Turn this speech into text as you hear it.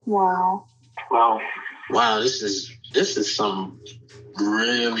Wow. Wow, this is some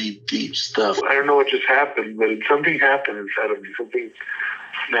really deep stuff. I don't know what just happened, but something happened inside of me. Something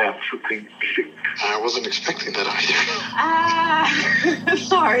snapped, something. I wasn't expecting that either.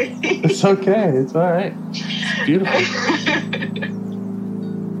 Sorry. It's okay. It's all right. It's beautiful.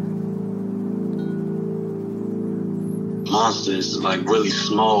 Monster is like really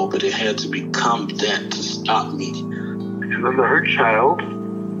small, but it had to become that to stop me. And then the hurt child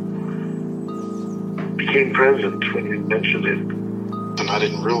became present when you mentioned it. And I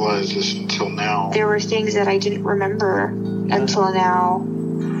didn't realize this until now. There were things that I didn't remember until now.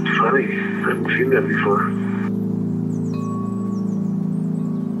 Funny. I haven't seen that before.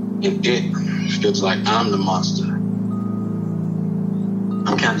 It feels like I'm the monster.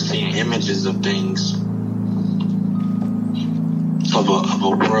 I'm kind of seeing images of things. Of a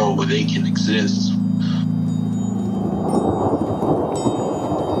world where they can exist.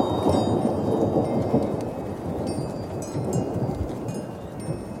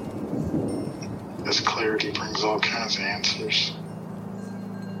 This clarity brings all kinds of answers.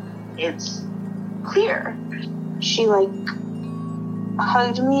 It's clear. She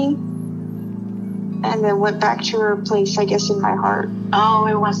hugged me and then went back to her place, I guess, in my heart. Oh,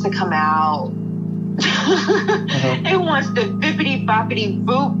 it wants to come out. It wants to bippity boppity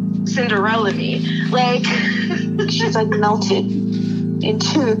boop Cinderella me. She's melted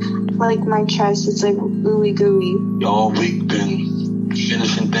into my chest. It's ooey gooey. All week been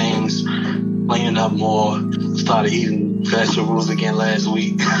finishing things, cleaning up more, started eating vegetables again last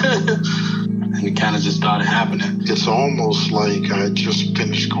week. And it kind of just started happening. It's almost like I just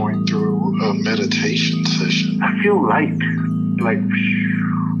finished going through a meditation session. I feel light.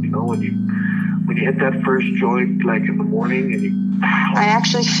 When you hit that first joint, in the morning, and I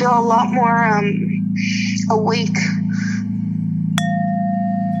actually feel a lot more awake.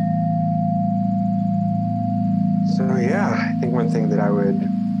 So I think one thing that I would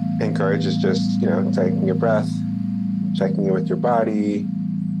encourage is just, taking a breath, checking in with your body,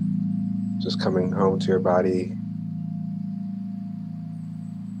 just coming home to your body.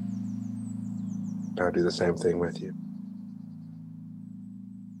 I'll do the same thing with you.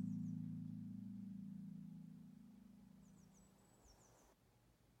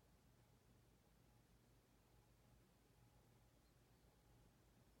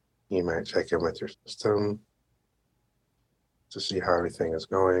 You might check in with your system to see how everything is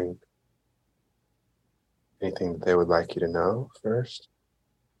going. Anything that they would like you to know first?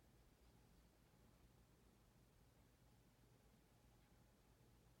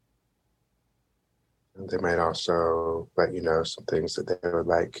 And they might also let you know some things that they would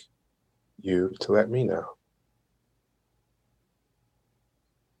like you to let me know.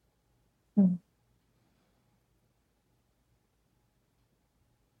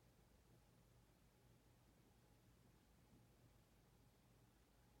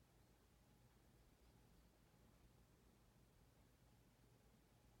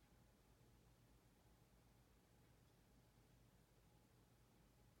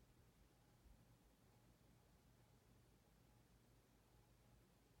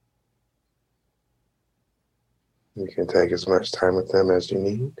 You can take as much time with them as you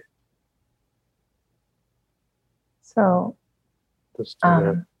need. So, just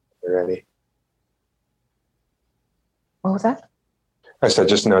you're ready. What was that? I said,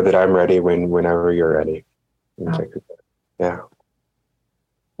 just know that I'm ready whenever you're ready. Yeah.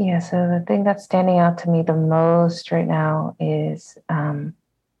 Yeah, so the thing that's standing out to me the most right now is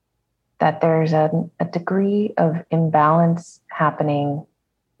that there's a degree of imbalance happening,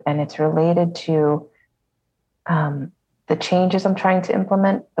 and it's related to the changes I'm trying to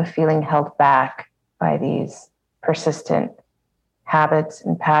implement, but feeling held back by these persistent habits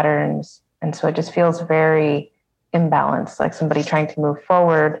and patterns. And so it just feels very imbalanced, like somebody trying to move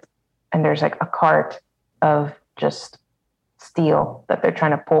forward, and there's a cart of just steel that they're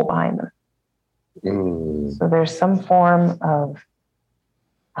trying to pull behind them. So there's some form of,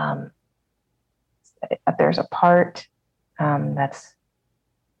 there's a part that's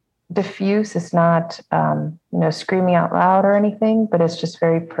diffuse. It's not, screaming out loud or anything, but it's just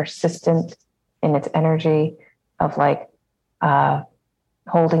very persistent in its energy of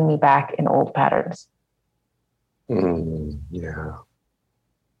holding me back in old patterns. Yeah.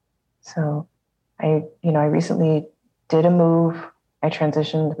 So I recently did a move. I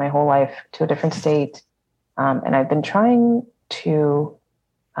transitioned my whole life to a different state. And I've been trying to,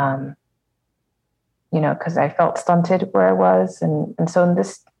 because I felt stunted where I was. And so in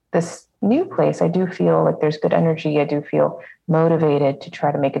this new place, I do feel like there's good energy. I do feel motivated to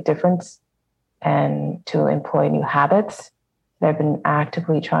try to make a difference and to employ new habits. that I've been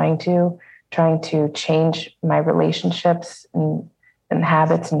actively trying to change my relationships and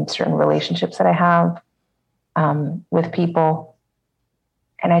habits and certain relationships that I have with people.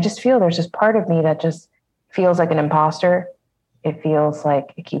 And I just feel there's this part of me that just feels like an imposter. It feels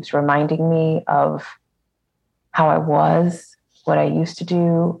like it keeps reminding me of how I was, what I used to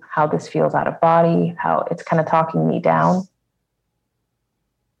do, how this feels out of body, how it's kind of talking me down.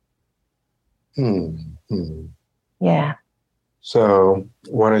 Yeah. So,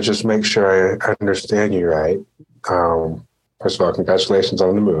 want to just make sure I understand you right. First of all, congratulations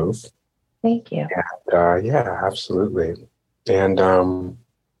on the move. Thank you. And, yeah, absolutely. And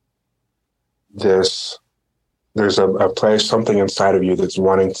there's a place, something inside of you that's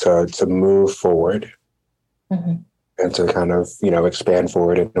wanting to move forward and to kind of, expand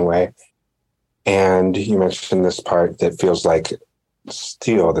forward in a way. And you mentioned this part that feels like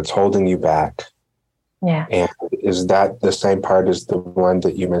steel that's holding you back. Yeah. And is that the same part as the one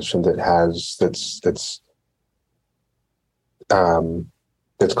that you mentioned that's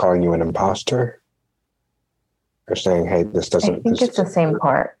calling you an imposter? Or saying, hey, this doesn't... I think it's the same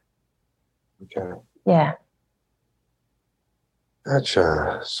part. Okay. Yeah.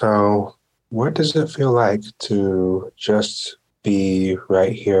 Gotcha. So what does it feel like to just be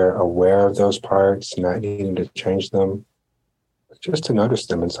right here, aware of those parts, not needing to change them, just to notice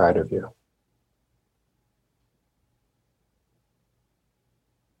them inside of you?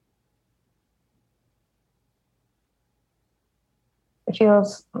 It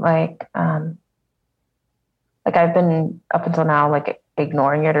feels like I've been up until now like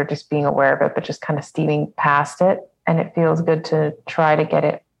ignoring it or just being aware of it, but just kind of steaming past it. And it feels good to try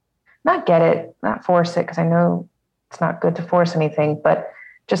to not force it, because I know it's not good to force anything, but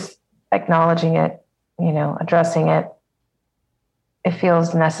just acknowledging it, addressing it. It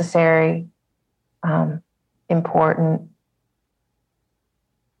feels necessary, important.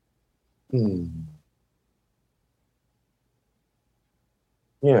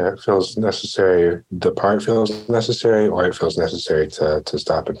 Yeah, it feels necessary. The part feels necessary, or it feels necessary to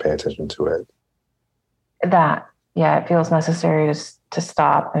stop and pay attention to it? It feels necessary to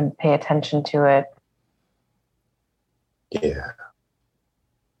stop and pay attention to it. Yeah.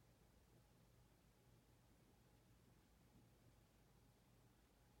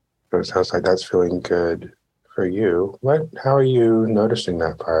 So it sounds like that's feeling good for you. How are you noticing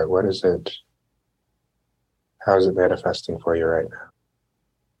that part? How is it manifesting for you right now?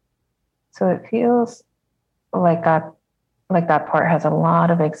 So it feels like that part has a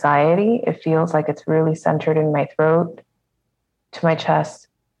lot of anxiety. It feels like it's really centered in my throat, to my chest,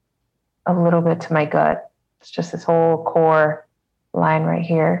 a little bit to my gut. It's just this whole core line right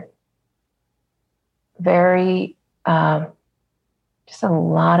here. Very, just a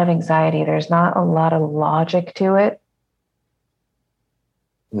lot of anxiety. There's not a lot of logic to it.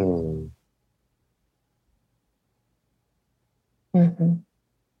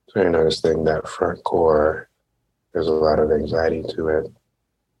 So you're noticing that front core, there's a lot of anxiety to it.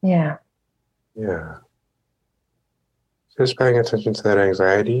 Yeah. Yeah. Just paying attention to that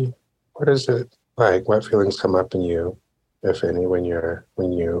anxiety. What is it like? What feelings come up in you, if any, when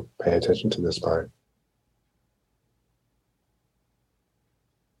you pay attention to this part?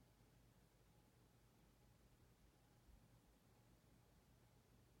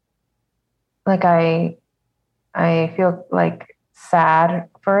 Like I feel like sad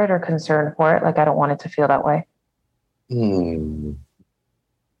for it or concerned for it. Like I don't want it to feel that way.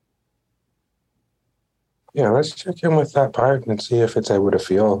 Yeah, let's check in with that part and see if it's able to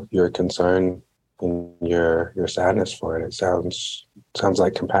feel your concern and your sadness for it. It sounds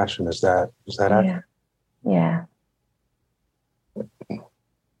like compassion. Is that accurate? Yeah.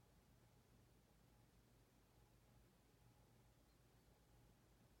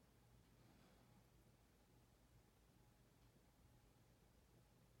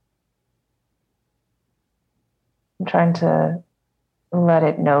 I'm trying to let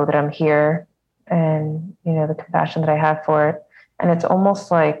it know that I'm here and, the compassion that I have for it. And it's almost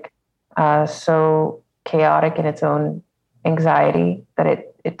like so chaotic in its own anxiety that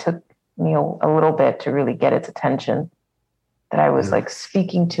it took me a little bit to really get its attention, that I was like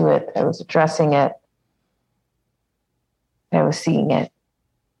speaking to it, I was addressing it, I was seeing it.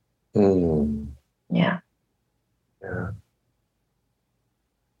 Yeah.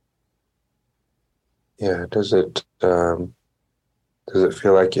 Yeah. Does it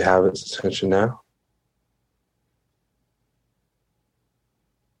feel like you have its attention now?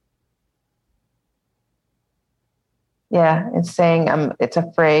 Yeah, it's saying it's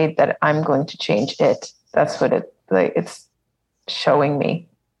afraid that I'm going to change it. That's what it's showing me.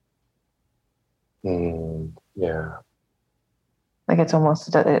 Yeah. Like it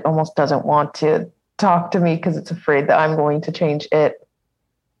almost doesn't want to talk to me because it's afraid that I'm going to change it.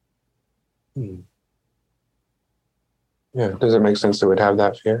 Yeah. Does it make sense it would have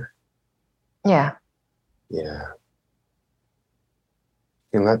that fear? Yeah. Yeah.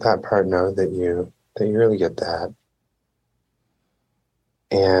 You can let that part know that you really get that.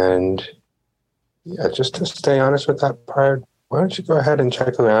 And yeah, just to stay honest with that part, why don't you go ahead and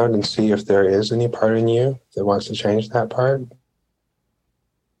check around and see if there is any part in you that wants to change that part?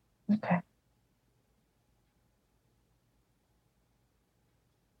 Okay.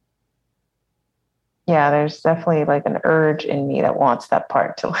 Yeah, there's definitely like an urge in me that wants that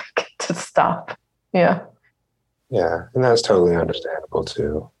part to to stop. Yeah. Yeah, and that's totally understandable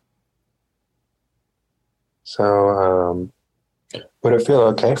too. So, would it feel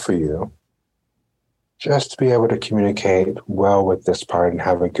okay for you just to be able to communicate well with this part and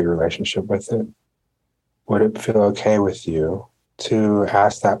have a good relationship with it? Would it feel okay with you to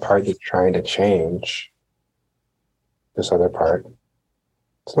ask that part that's trying to change this other part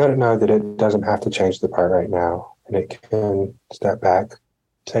to let it know that it doesn't have to change the part right now and it can step back,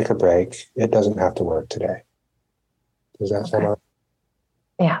 take a break. It doesn't have to work today. Does that sound okay?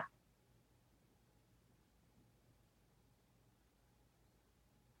 Yeah.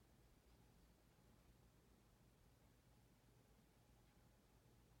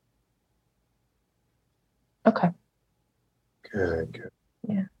 Okay. Good.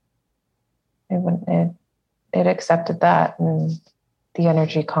 Yeah. It accepted that and the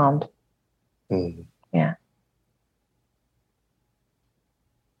energy calmed. Yeah.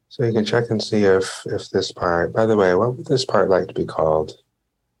 So you can check and see if this part, by the way, what would this part like to be called?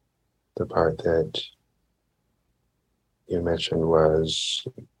 The part that you mentioned was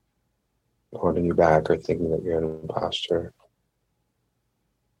holding you back or thinking that you're an imposter.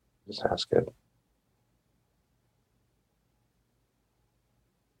 Just ask it.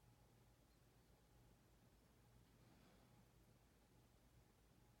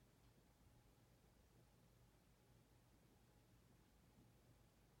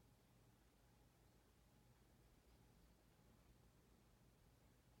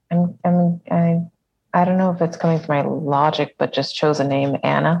 I don't know if it's coming from my logic, but just chose a name,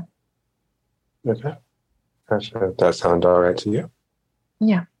 Anna. Okay. Gotcha. That sound all right to you?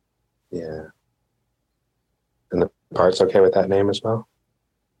 Yeah. Yeah. And the part's okay with that name as well?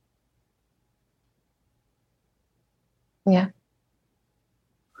 Yeah.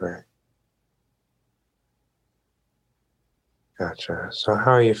 Right. Gotcha. So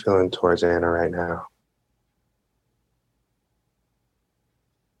how are you feeling towards Anna right now?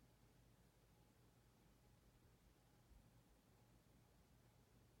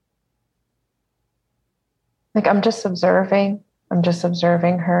 Like I'm just observing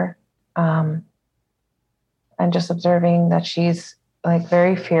her. I'm just observing that she's like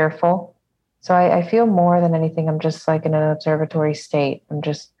very fearful. So I feel more than anything, I'm just like in an observatory state. I'm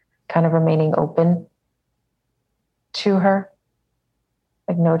just kind of remaining open to her.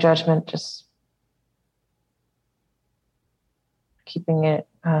 Like no judgment, just keeping it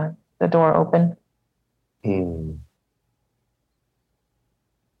the door open.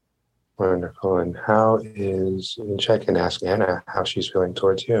 Wonderful. And you can check and ask Anna how she's feeling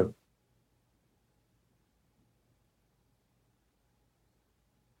towards you.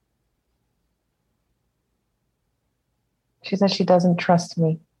 She said she doesn't trust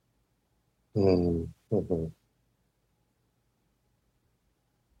me. Mm-hmm.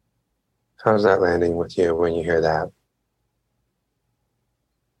 How's that landing with you when you hear that?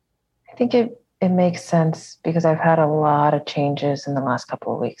 I think it makes sense because I've had a lot of changes in the last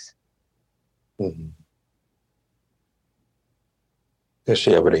couple of weeks. Mm-hmm. Is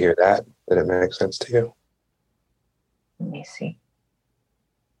she able to hear that? Did it make sense to you? Let me see.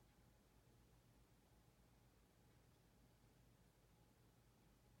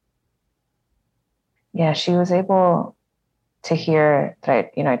 Yeah, she was able to hear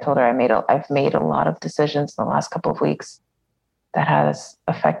that I told her I've made a lot of decisions in the last couple of weeks that has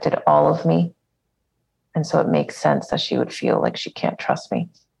affected all of me. And so it makes sense that she would feel like she can't trust me.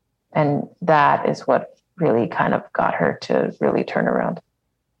 And that is what really kind of got her to really turn around.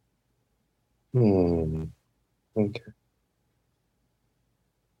 Okay.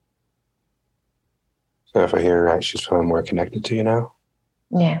 So if I hear right, she's feeling more connected to you now?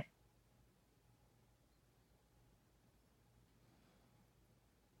 Yeah.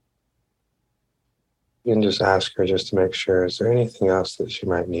 You can just ask her just to make sure, is there anything else that she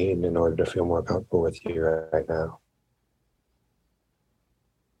might need in order to feel more comfortable with you right now?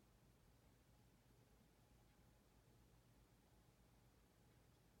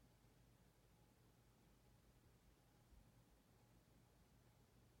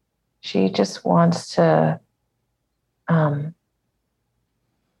 She just wants to,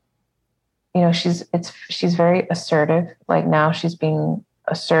 she's very assertive. Like now she's being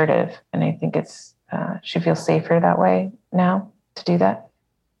assertive. And I think she feels safer that way now to do that.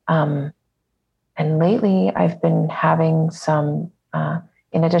 And lately I've been having some,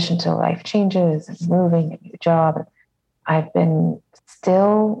 in addition to life changes and moving, a new job, I've been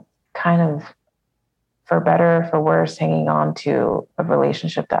still kind of, for better or for worse, hanging on to a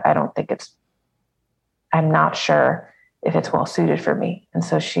relationship that I'm not sure if it's well suited for me. And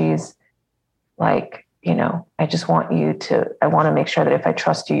so she's like, I just want I want to make sure that if I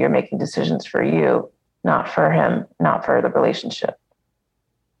trust you, you're making decisions for you, not for him, not for the relationship.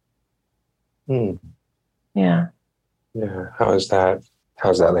 Yeah. Yeah. How's that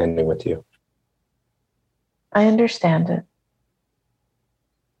landing with you? I understand it.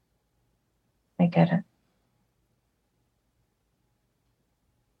 I get it.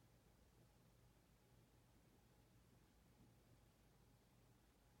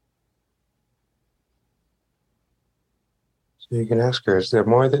 So you can ask her, is there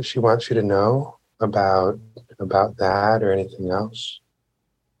more that she wants you to know about that or anything else?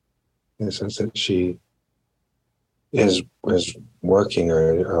 In the sense that she is working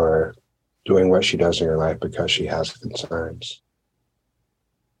or doing what she does in her life because she has concerns.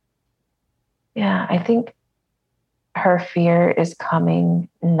 Yeah, I think her fear is coming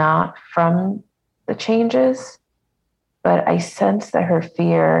not from the changes, but I sense that her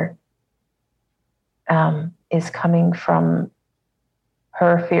fear is coming from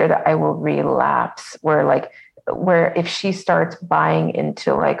her fear that I will relapse, where if she starts buying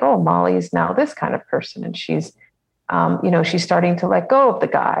into like, oh, Molly's now this kind of person, and she's, she's starting to let go of the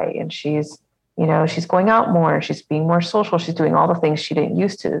guy, and she's going out more, she's being more social, she's doing all the things she didn't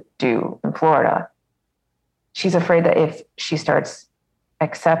used to do in Florida. She's afraid that if she starts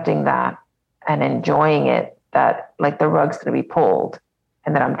accepting that and enjoying it, that like the rug's going to be pulled,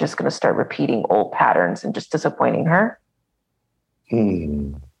 and that I'm just going to start repeating old patterns and just disappointing her.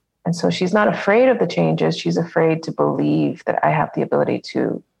 And so she's not afraid of the changes. She's afraid to believe that I have the ability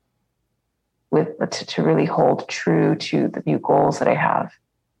to really hold true to the new goals that I have.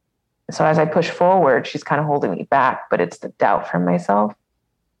 So as I push forward, she's kind of holding me back, but it's the doubt from myself.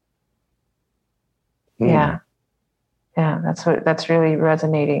 Yeah. That's really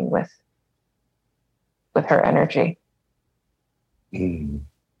resonating with her energy.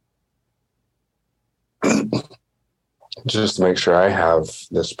 Just to make sure I have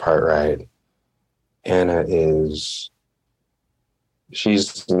this part right, Anna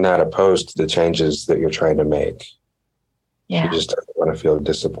she's not opposed to the changes that you're trying to make. Yeah. She just doesn't want to feel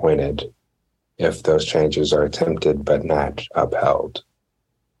disappointed if those changes are attempted but not upheld.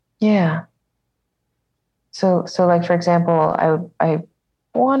 Yeah. So like, for example, I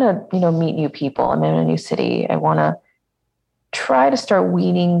want to, meet new people. I'm in a new city. I want to try to start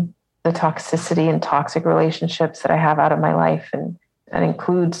weaning the toxicity and toxic relationships that I have out of my life. And that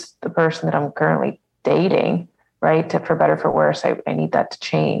includes the person that I'm currently dating, right? For better, for worse, I need that to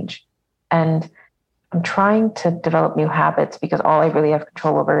change. And I'm trying to develop new habits because all I really have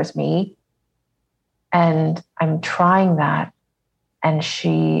control over is me. And I'm trying that. And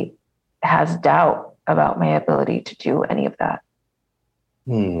she has doubt about my ability to do any of that.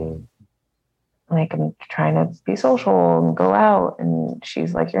 Like, I'm trying to be social and go out, and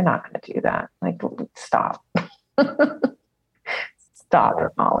she's like, you're not going to do that. Like, stop.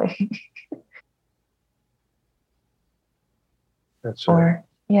 Stop, Molly. That's right.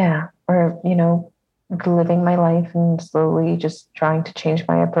 Or, living my life and slowly just trying to change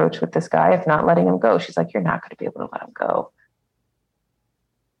my approach with this guy, if not letting him go. She's like, you're not going to be able to let him go.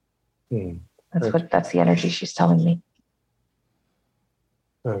 That's the energy she's telling me.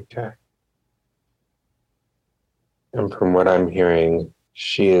 Okay. And from what I'm hearing,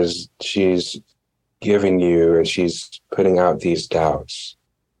 she's giving you, and she's putting out these doubts.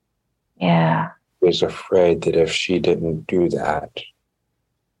 Yeah. She's afraid that if she didn't do that,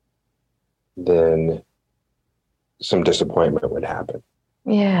 then some disappointment would happen.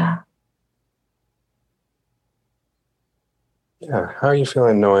 Yeah. Yeah. How are you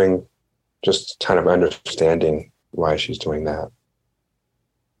feeling knowing, just kind of understanding why she's doing that?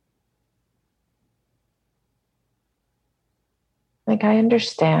 Like, I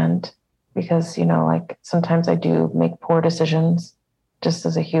understand because, like sometimes I do make poor decisions just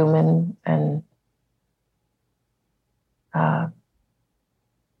as a human. And,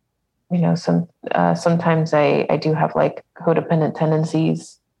 sometimes I do have like codependent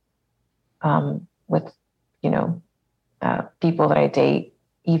tendencies with, people that I date,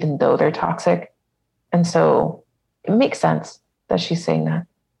 even though they're toxic. And so it makes sense that she's saying that.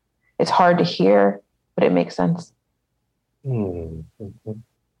 It's hard to hear, but it makes sense. Mm-hmm.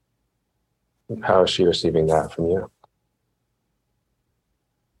 How is she receiving that from you?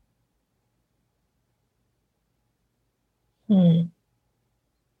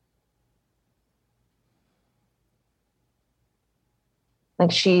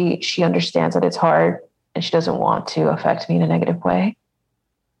 Like she understands that it's hard and she doesn't want to affect me in a negative way.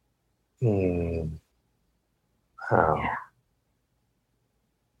 Wow. Yeah.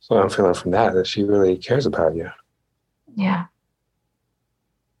 So I'm feeling from that she really cares about you. Yeah.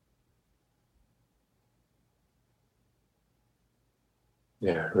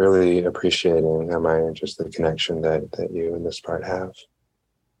 Yeah, really appreciating just the connection that you and this part have.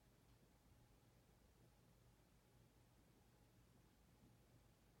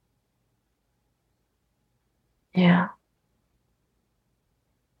 Yeah.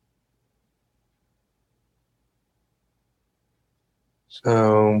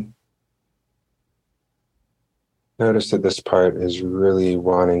 So notice that this part is really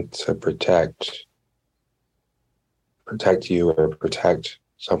wanting to protect you or protect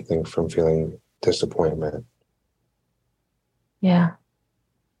something from feeling disappointment. Yeah.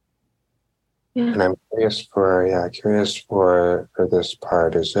 And I'm curious for this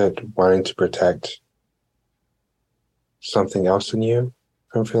part. Is it wanting to protect something else in you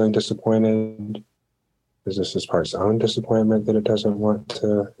from feeling disappointed? Is this part's own disappointment that it doesn't want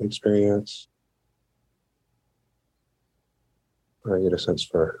to experience? Or I get a sense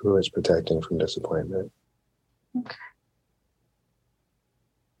for who it's protecting from disappointment. Okay.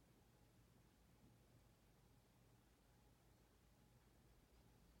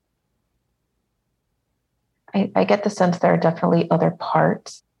 I get the sense there are definitely other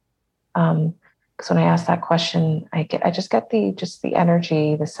parts. Because when I ask that question, I just get the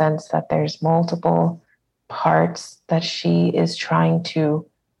energy, the sense that there's multiple parts that she is trying to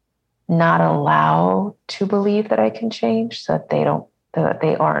not allow to believe that I can change, so that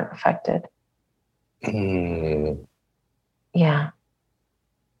they aren't affected. Yeah.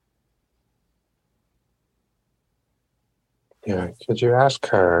 Yeah. Could you ask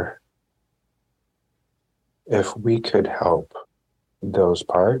her if we could help those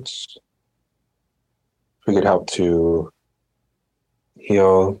parts? If we could help to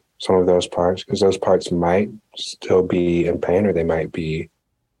heal some of those parts, because those parts might still be in pain, or they might be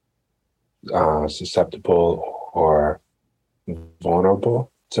susceptible or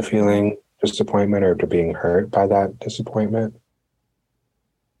vulnerable to feeling disappointment or to being hurt by that disappointment.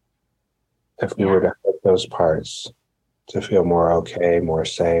 If we were to help those parts to feel more okay, more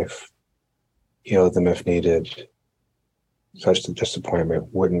safe, heal them if needed, such that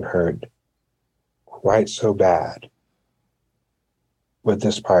disappointment wouldn't hurt quite so bad, would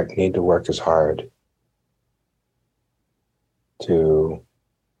this part need to work as hard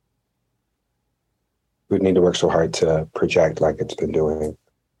we'd need to work so hard to project like it's been doing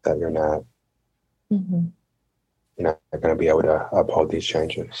that you're not going to be able to uphold these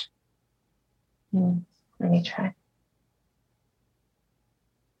changes? Let me try.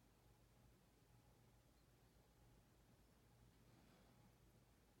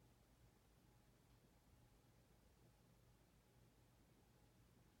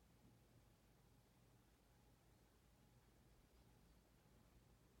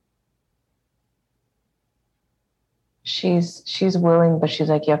 She's willing, but she's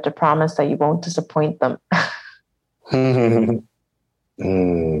like, you have to promise that you won't disappoint them.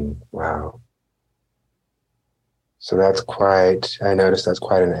 Wow. So I noticed that's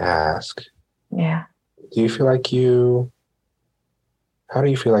quite an ask. Yeah. How do you feel like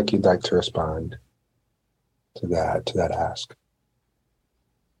you'd like to respond to that ask?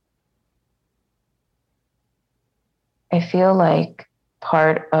 I feel like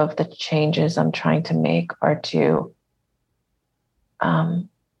part of the changes I'm trying to make are to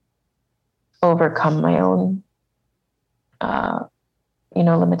overcome my own,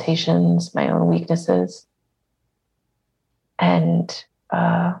 limitations, my own weaknesses, and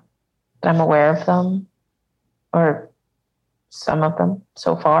I'm aware of them, or some of them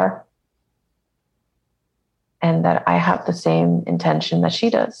so far, and that I have the same intention that she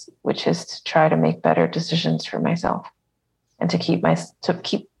does, which is to try to make better decisions for myself, and to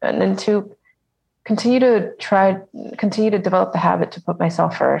continue to develop the habit to put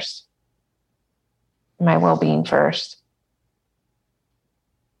myself first, my well-being first.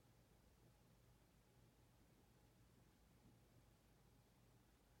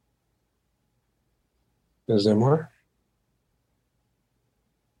 Is there more?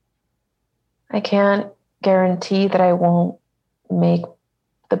 I can't guarantee that I won't make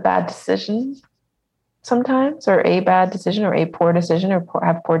the bad decisions, sometimes, or a bad decision, or a poor decision, or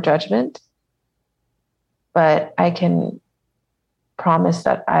have poor judgment. But I can promise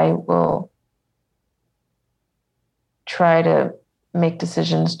that I will try to make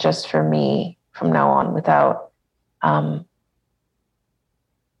decisions just for me from now on, without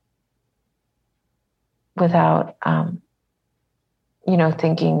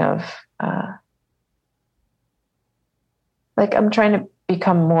thinking of like I'm trying to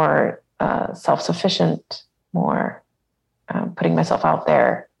become more self-sufficient, more putting myself out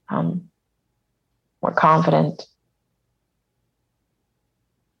there, more confident.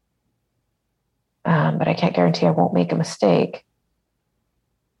 But I can't guarantee I won't make a mistake.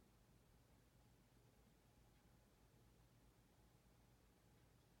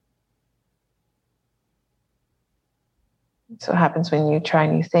 So it happens when you try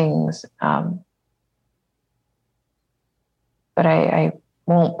new things. But I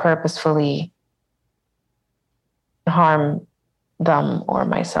won't purposefully harm them or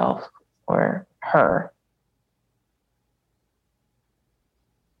myself or her.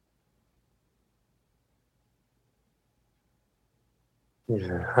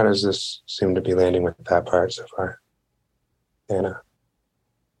 Yeah. How does this seem to be landing with that part so far, Anna?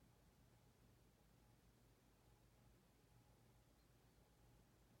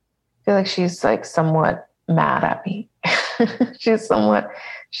 I feel like she's like somewhat mad at me. she's somewhat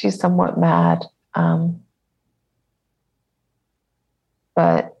mad.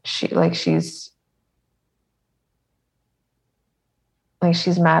 But she's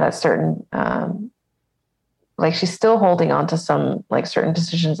mad at certain, like she's still holding on to some like certain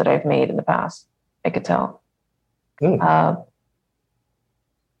decisions that I've made in the past. I could tell.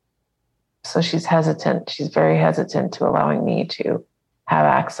 So she's hesitant. She's very hesitant to allowing me to have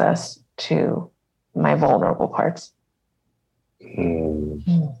access to my vulnerable parts.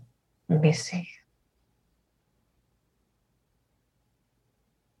 Let me see.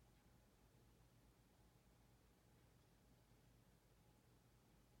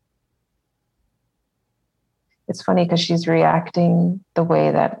 It's funny because she's reacting the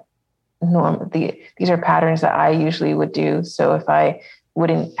way that these are patterns that I usually would do. So if I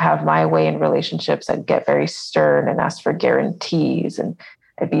wouldn't have my way in relationships, I'd get very stern and ask for guarantees, and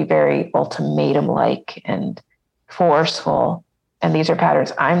I'd be very ultimatum-like and forceful. And these are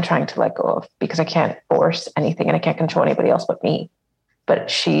patterns I'm trying to let go of because I can't force anything and I can't control anybody else but me. But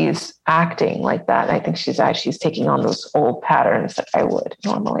she's acting like that. And I think she's taking on those old patterns that I would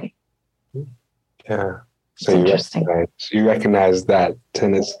normally. Yeah. So you recognize that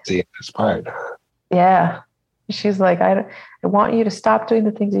tendency in this part. Yeah. She's like, I want you to stop doing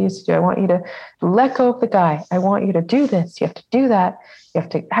the things you used to do. I want you to let go of the guy. I want you to do this. You have to do that. You have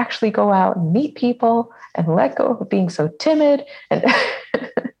to actually go out and meet people and let go of being so timid. And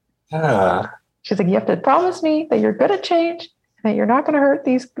she's like, you have to promise me that you're going to change and that you're not going to hurt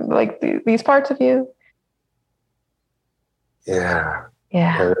these parts of you. Yeah.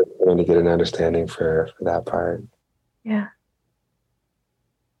 Yeah. I really want to get an understanding for that part. Yeah.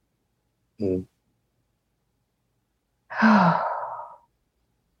 Do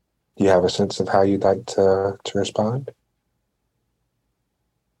you have a sense of how you'd like to respond?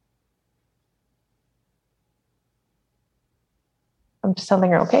 I'm just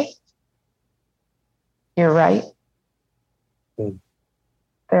telling her, okay, you're right.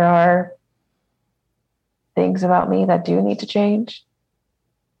 There are things about me that do need to change.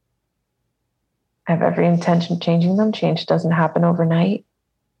 I have every intention of changing them. Change doesn't happen overnight.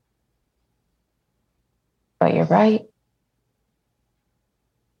 But you're right.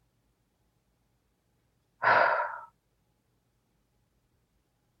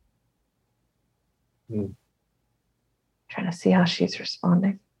 Trying to see how she's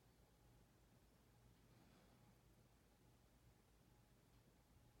responding.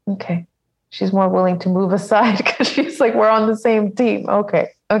 Okay. She's more willing to move aside because she's like, we're on the same team.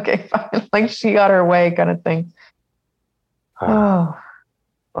 Okay, fine. Like she got her way kind of thing. Oh,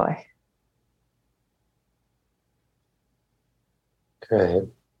 boy. Great.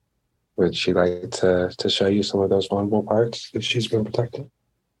 Would she like to show you some of those vulnerable parts that she's been protecting?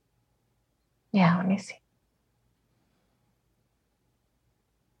 Yeah, let me see.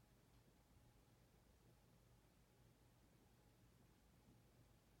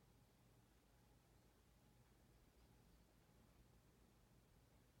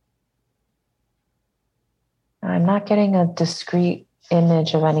 I'm not getting a discrete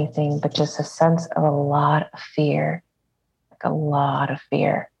image of anything, but just a sense of a lot of fear. Like a lot of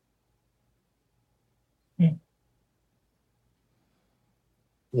fear.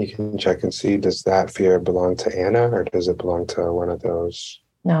 You can check and see, does that fear belong to Anna or does it belong to one of those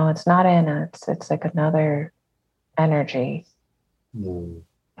No, it's not Anna. It's like another energy.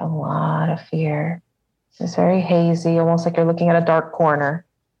 A lot of fear. It's very hazy, almost like you're looking at a dark corner,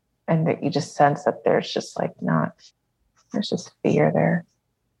 and that you just sense that there's just there's just fear there.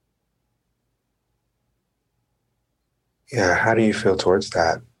 Yeah, how do you feel towards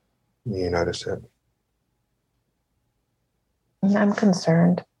that when you notice it? And I'm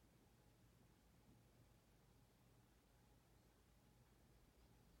concerned.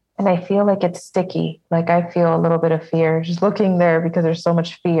 And I feel like it's sticky. Like I feel a little bit of fear just looking there because there's so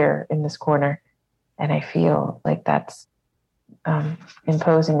much fear in this corner. And I feel like that's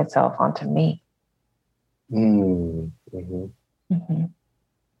imposing itself onto me. Mm-hmm. Mm-hmm.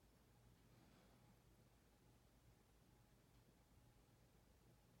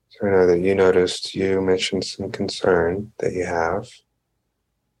 So I know that you noticed, you mentioned some concern that you have.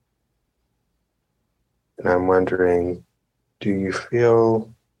 And I'm wondering, do you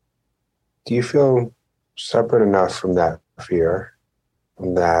feel separate enough from that fear,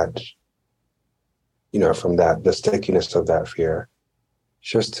 from that, the stickiness of that fear,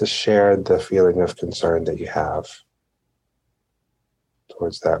 just to share the feeling of concern that you have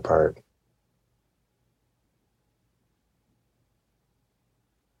towards that part?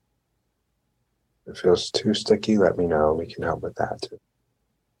 If it feels too sticky, let me know. We can help with that too.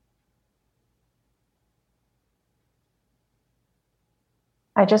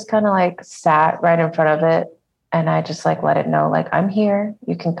 I just kind of like sat right in front of it, and I just like let it know, like, I'm here.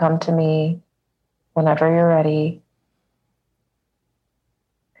 You can come to me whenever you're ready.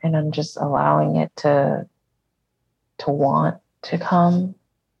 And I'm just allowing it to want to come,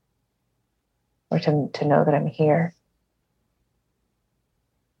 or to know that I'm here.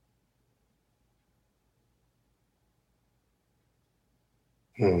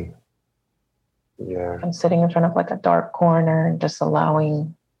 Yeah. I'm sitting in front of like a dark corner and just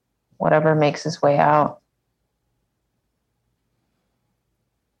allowing whatever makes its way out.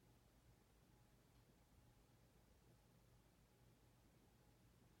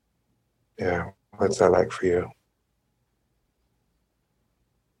 Yeah. What's that like for you?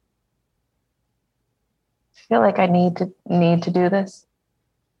 I feel like I need to do this.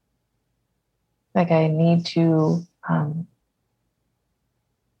 Like I need to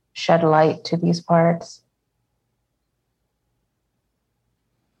shed light to these parts.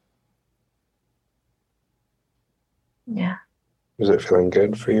 Yeah. Is it feeling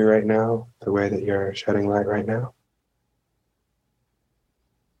good for you right now, the way that you're shedding light right now?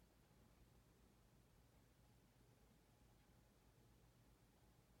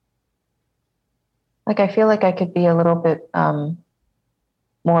 Like I feel like I could be a little bit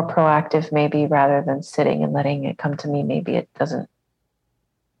more proactive, maybe, rather than sitting and letting it come to me. Maybe it doesn't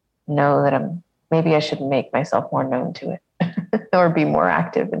know that maybe I should make myself more known to it or be more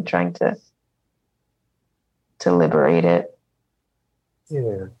active in trying to liberate it.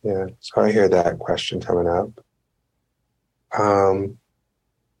 Yeah. So I hear that question coming up.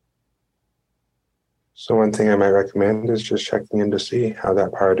 So one thing I might recommend is just checking in to see how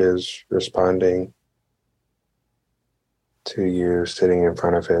that part is responding to you sitting in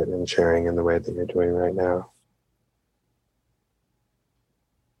front of it and sharing in the way that you're doing right now.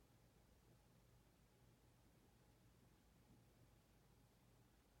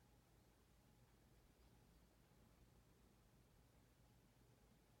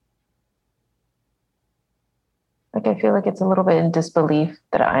 Like I feel like it's a little bit in disbelief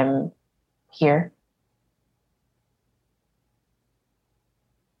that I'm here.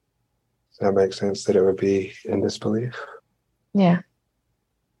 Does that make sense that it would be in disbelief? Yeah.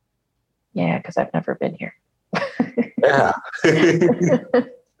 Yeah, because I've never been here. Yeah.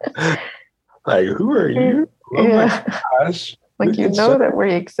 Like, who are you? Oh yeah. my gosh. Like, you know that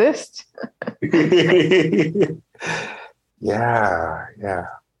we exist. Yeah.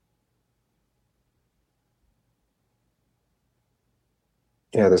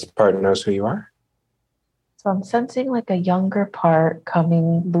 Yeah, this part knows who you are. So I'm sensing like a younger part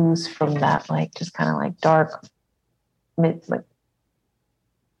coming loose from that, like just kind of like dark mid like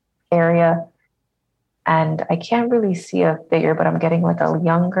area. And I can't really see a figure, but I'm getting like a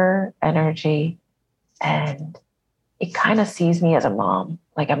younger energy, and it kind of sees me as a mom.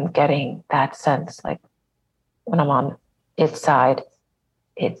 Like I'm getting that sense, like when I'm on its side,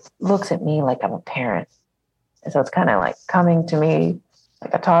 it looks at me like I'm a parent. And so it's kind of like coming to me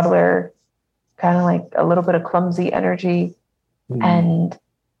like a toddler, kind of like a little bit of clumsy energy. And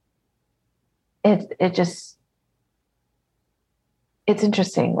it just, it's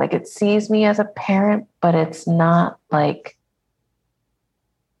interesting. Like it sees me as a parent, but it's not like,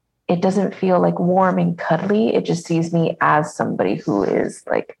 it doesn't feel like warm and cuddly. It just sees me as somebody who is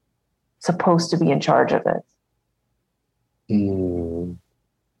like supposed to be in charge of it.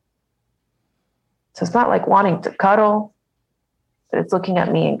 So it's not like wanting to cuddle, but it's looking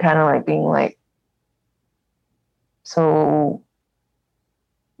at me and kind of like being like, so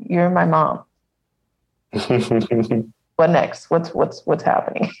you're my mom. What next? What's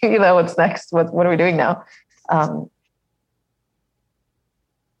happening? What's next? What are we doing now?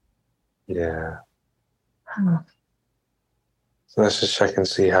 Yeah. So let's just check and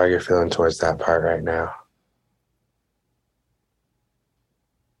see how you're feeling towards that part right now.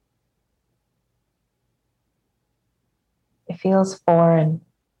 It feels foreign,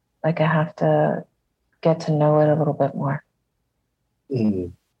 like I have to get to know it a little bit more. Yeah.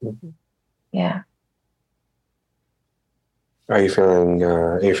 Are you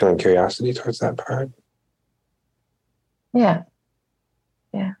feeling curiosity towards that part? Yeah.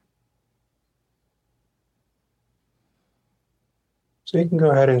 Yeah. So you can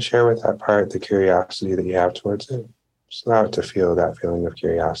go ahead and share with that part the curiosity that you have towards it. Just allow it to feel that feeling of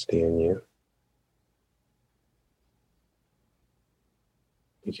curiosity in you.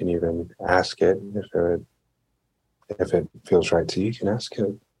 You can even ask it if it feels right to you. You can ask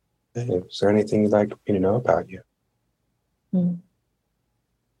it, hey, is there anything you'd like me to know about you?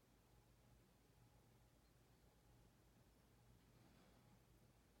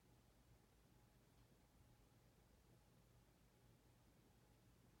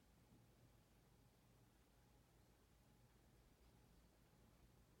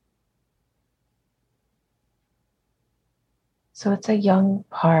 So it's a young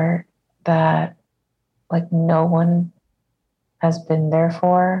part that like no one has been there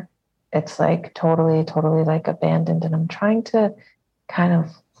for. It's like totally like abandoned. And I'm trying to kind of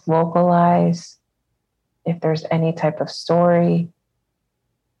localize if there's any type of story.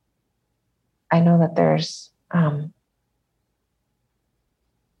 I know that there's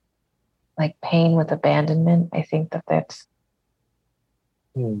like pain with abandonment. I think that's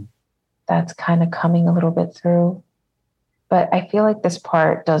kind of coming a little bit through. But I feel like this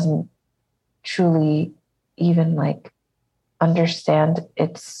part doesn't truly even like understand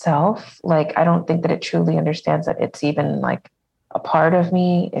itself. Like, I don't think that it truly understands that it's even like a part of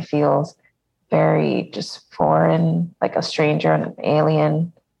me. It feels very just foreign, like a stranger and an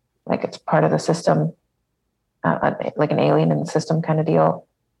alien, like it's part of the system, like an alien in the system kind of deal.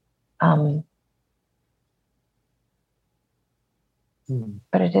 But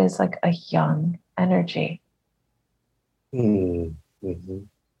it is like a young energy. Yeah.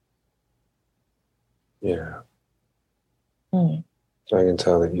 So I can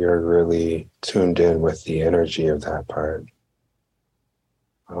tell that you're really tuned in with the energy of that part.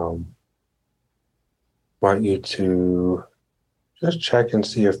 Want you to just check and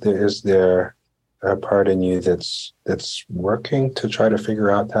see if there a part in you that's working to try to figure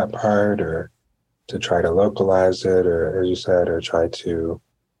out that part, or to try to localize it, or as you said, or try to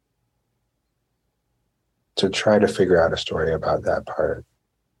figure out a story about that part.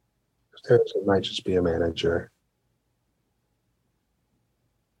 It might just be a manager.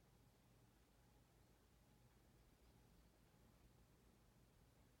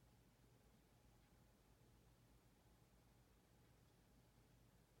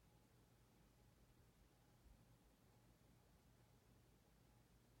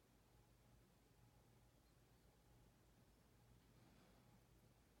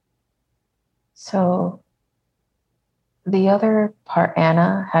 So the other part,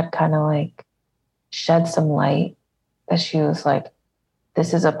 Anna had kind of like shed some light that she was like,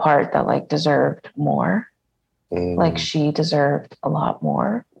 this is a part that like deserved more. Like she deserved a lot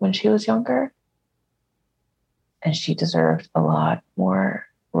more when she was younger. And she deserved a lot more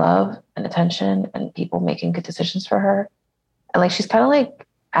love and attention and people making good decisions for her. And like, she's kind of like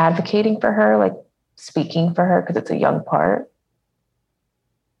advocating for her, like speaking for her because it's a young part.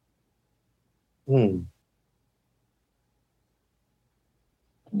 Let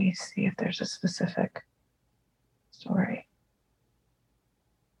me see if there's a specific story.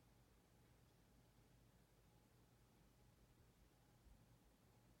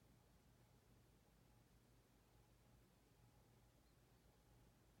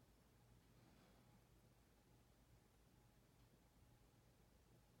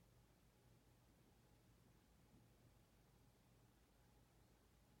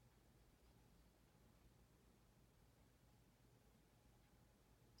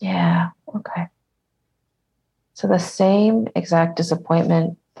 Yeah, okay. So the same exact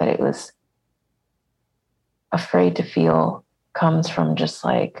disappointment that it was afraid to feel comes from just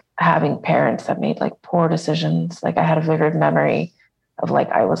like having parents that made like poor decisions. Like I had a vivid memory of like,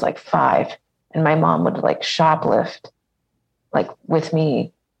 I was like 5 and my mom would like shoplift like with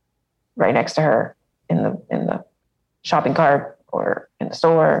me right next to her in the shopping cart or in the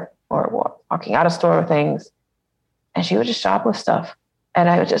store or walking out of store with things. And she would just shoplift stuff. And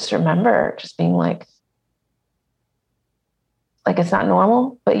I would just remember just being like it's not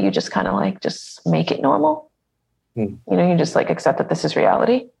normal, but you just kind of like just make it normal. You know, you just like accept that this is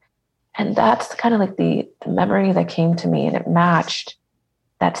reality. And that's kind of like the memory that came to me, and it matched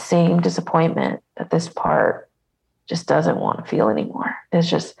that same disappointment that this part just doesn't want to feel anymore. It's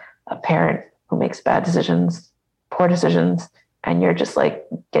just a parent who makes bad decisions, poor decisions, and you're just like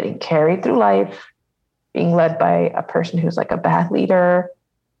getting carried through life, being led by a person who's like a bad leader,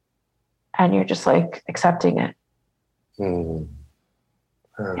 and you're just like accepting it.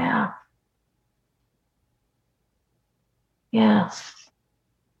 Yeah. Yeah.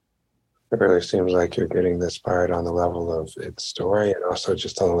 It really seems like you're getting this part on the level of its story and also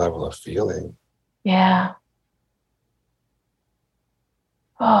just on the level of feeling. Yeah.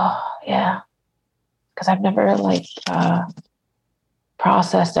 Oh, yeah. Because I've never like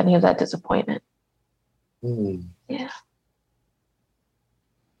processed any of that disappointment. Yeah.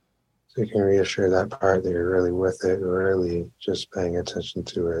 So you can reassure that part that you're really with it, really just paying attention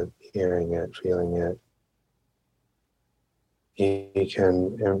to it, hearing it, feeling it. You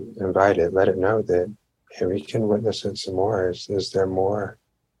can invite it, let it know that, hey, we can witness it some more. Is there more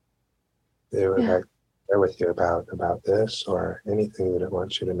that it would like to share with you about this or anything that it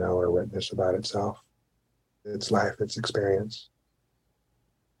wants you to know or witness about itself, its life, its experience?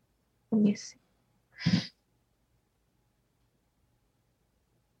 Let me see.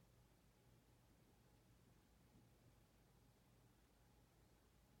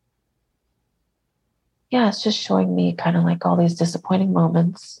 Yeah, it's just showing me kind of like all these disappointing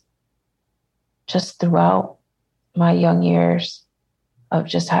moments just throughout my young years of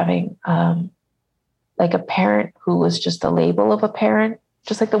just having like a parent who was just a label of a parent,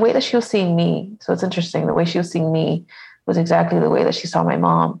 just like the way that she was seeing me. So it's interesting. The way she was seeing me was exactly the way that she saw my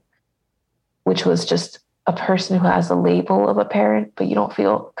mom, which was just a person who has a label of a parent, but you don't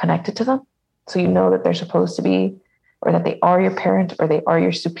feel connected to them. So you know that they're supposed to be, or that they are your parent, or they are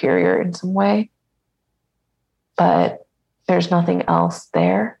your superior in some way. But there's nothing else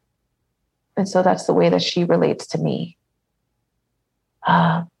there. And so that's the way that she relates to me.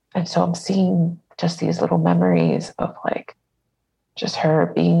 And so I'm seeing just these little memories of like just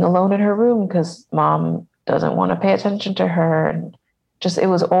her being alone in her room because mom doesn't want to pay attention to her. And just, it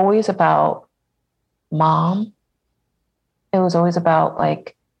was always about mom. It was always about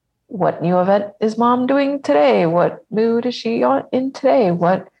like, what new event is mom doing today? What mood is she in today?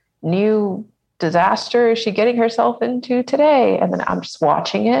 What new disaster is she getting herself into today? And then I'm just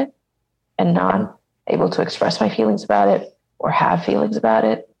watching it and not able to express my feelings about it or have feelings about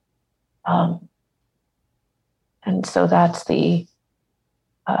it. And so that's the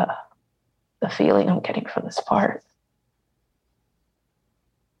feeling I'm getting from this part.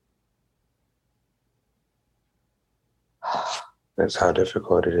 That's how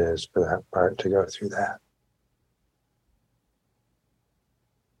difficult it is for that part to go through that.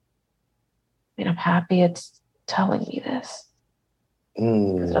 And I'm happy it's telling me this.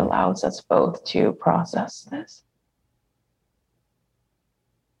 Because it allows us both to process this.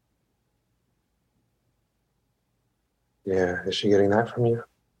 Yeah, is she getting that from you?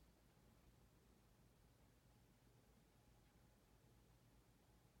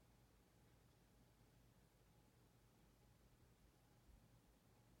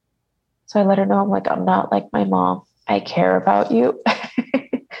 So I let her know, I'm like, I'm not like my mom. I care about you.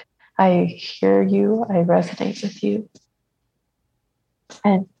 I hear you. I resonate with you.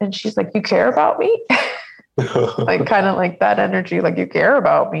 And she's like, you care about me? Like kind of like that energy, like you care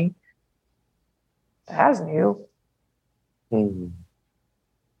about me. As new. Yeah.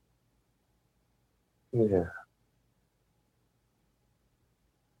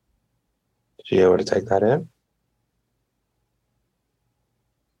 Is she able to take that in?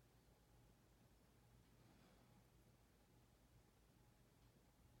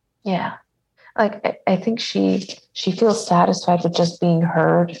 Yeah. Like I think she feels satisfied with just being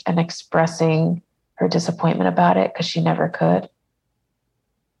heard and expressing her disappointment about it because she never could.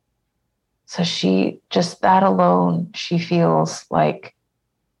 So she just that alone, she feels like,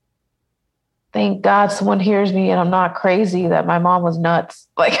 thank God someone hears me and I'm not crazy that my mom was nuts.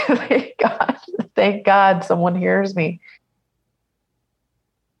 Like, thank God someone hears me.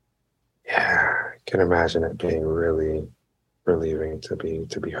 Yeah, I can imagine it being really relieving to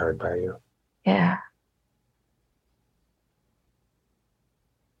be heard by you. Yeah.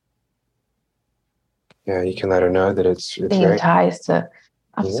 Yeah, you can let her know that it's seeing very ties to.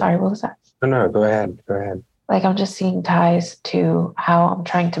 I'm sorry, what was that? No, go ahead. Go ahead. Like I'm just seeing ties to how I'm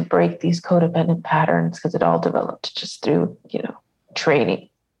trying to break these codependent patterns because it all developed just through, training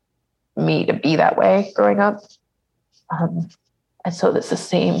me to be that way growing up. And so it's the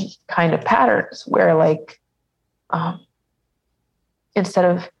same kind of patterns where instead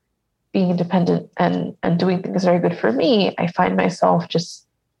of being independent and doing things that are good for me, I find myself just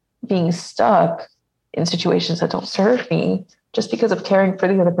being stuck in situations that don't serve me just because of caring for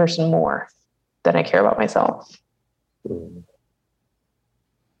the other person more than I care about myself.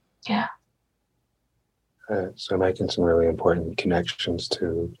 Yeah. So making some really important connections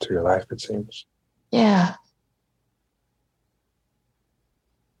to your life, it seems. Yeah.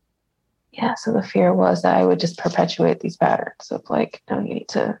 Yeah. So the fear was that I would just perpetuate these patterns of no, you need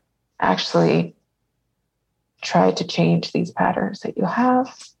to actually try to change these patterns that you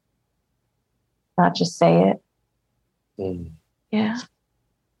have, not just say it. Yeah.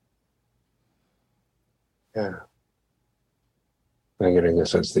 Yeah. I'm getting the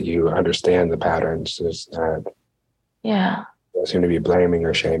sense that you understand the patterns. Is that you don't seem to be blaming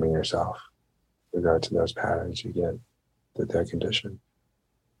or shaming yourself with regard to those patterns you get that they're conditioned.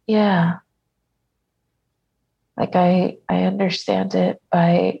 Yeah. I understand it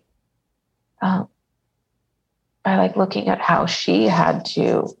by looking at how she had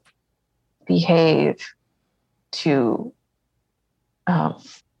to behave to at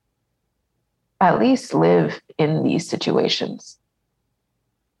least live in these situations.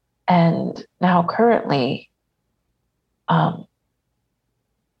 And now currently, I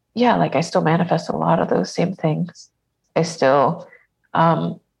still manifest a lot of those same things. I still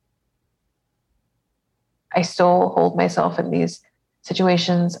hold myself in these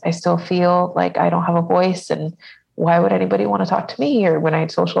situations. I still feel like I don't have a voice, and why would anybody want to talk to me? Or when I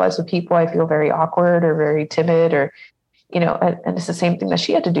socialize with people, I feel very awkward or very timid, or, and it's the same thing that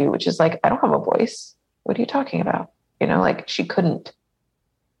she had to do, which is I don't have a voice. What are you talking about? She couldn't.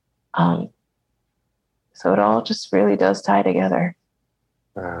 So it all just really does tie together.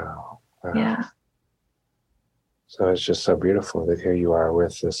 Wow. Yeah. So it's just so beautiful that here you are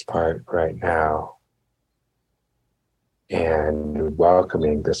with this part right now and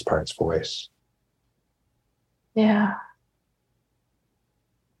welcoming this part's voice. Yeah.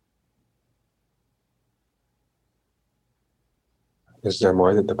 Is there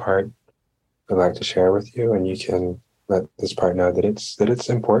more that the part would like to share with you? And you can let this part know that it's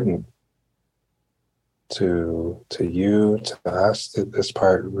important to you, to us, that this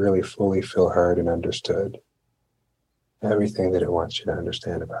part really fully feel heard and understood. Everything that it wants you to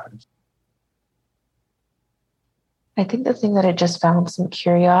understand about it. I think the thing that I just found some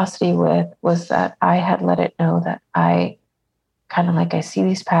curiosity with was that I had let it know that I kind of I see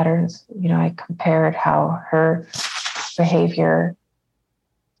these patterns. I compared how her behavior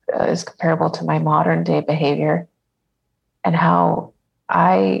is comparable to my modern day behavior, and how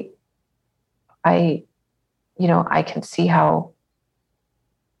I can see how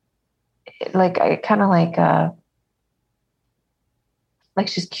I kind of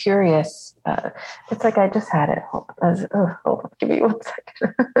she's curious. It's I just had it. Hold on, give me 1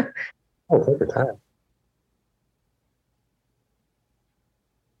 second. Oh, take your time.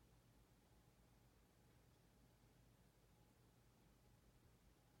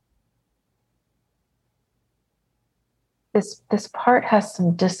 This part has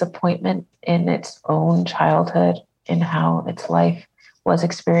some disappointment in its own childhood, in how its life was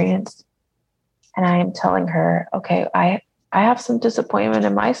experienced. And I am telling her, okay, I have some disappointment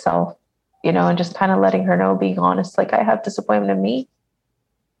in myself, and just kind of letting her know, being honest, I have disappointment in me.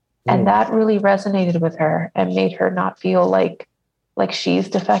 And that really resonated with her and made her not feel like she's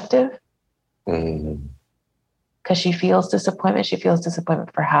defective. Because she feels disappointment. She feels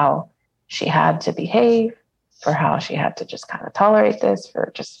disappointment for how she had to behave, for how she had to just kind of tolerate this,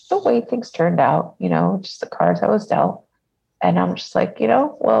 for just the way things turned out, just the cards I was dealt. And I'm just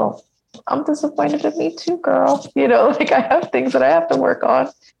well, I'm disappointed in me too, girl. I have things that I have to work on,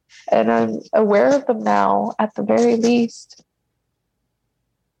 and I'm aware of them now at the very least.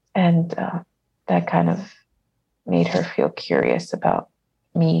 And that kind of made her feel curious about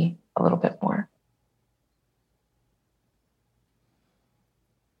me a little bit more.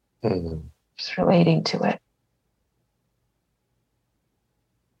 Just relating to it.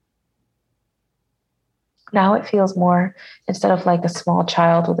 Now it feels more, instead of a small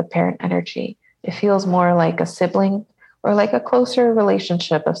child with a parent energy, it feels more like a sibling or a closer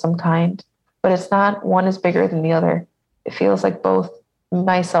relationship of some kind. But it's not one is bigger than the other. It feels like both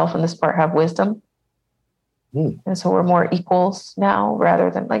myself and this part have wisdom. And so we're more equals now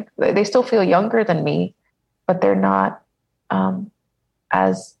rather than like, they still feel younger than me, but they're not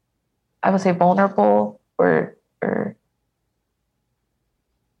as, I would say, vulnerable or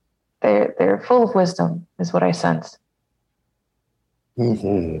they're full of wisdom is what I sense.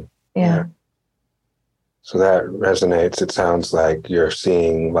 Mm-hmm. Yeah. So that resonates. It sounds like you're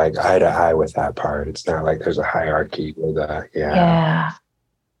seeing like eye to eye with that part. It's not like there's a hierarchy with Yeah.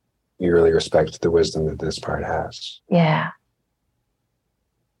 You really respect the wisdom that this part has. Yeah.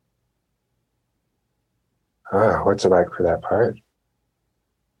 What's it like for that part?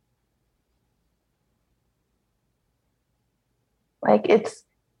 Like it's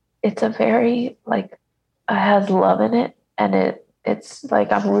a very like, it has love in it, and it's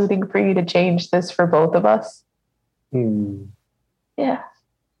like I'm rooting for you to change this for both of us. Yeah.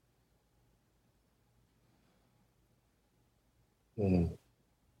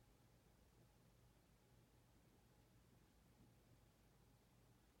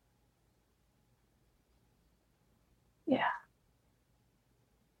 Yeah.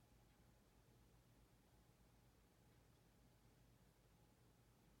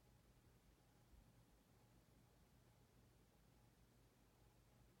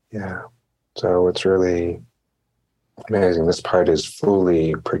 Yeah. So it's really amazing. This part is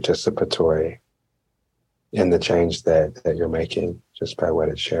fully participatory in the change that you're making just by what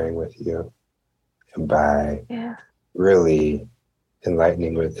it's sharing with you and by really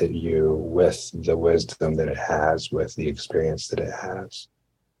enlightening you with the wisdom that it has, with the experience that it has.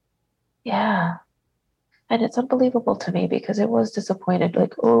 Yeah. And it's unbelievable to me because it was disappointed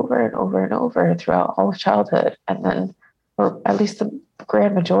like over and over and over throughout all of childhood. And then, or at least the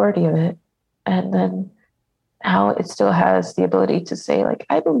grand majority of it. And then how it still has the ability to say, like,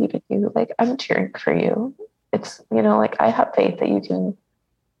 I believe in you. Like, I'm cheering for you. It's, like, I have faith that you can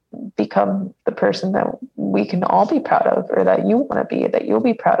become the person that we can all be proud of, or that you want to be, that you'll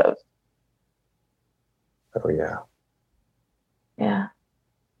be proud of. Oh, yeah. Yeah.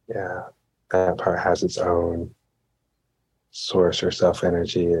 Yeah. That part has its own source or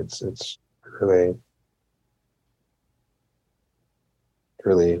self-energy. It's really,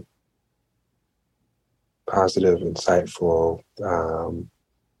 really positive, insightful,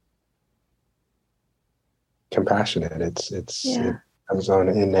 compassionate. It has its own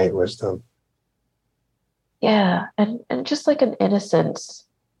innate wisdom. Yeah. And just like an innocence,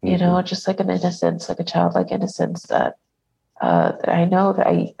 just like an innocence, like a childlike innocence that I know that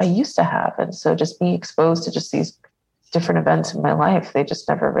I used to have. And so just being exposed to just these different events in my life, they just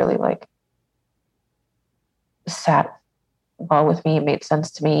never really like sat well with me, made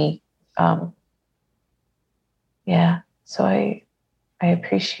sense to me. Yeah. So I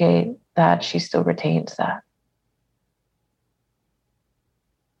appreciate that she still retains that.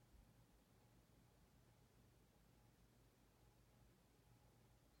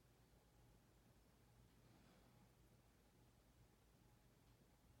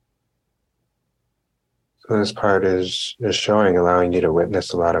 So this part is showing, allowing you to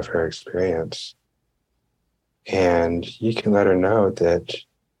witness a lot of her experience. And you can let her know that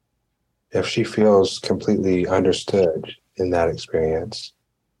if she feels completely understood in that experience,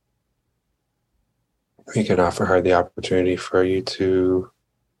 we can offer her the opportunity for you to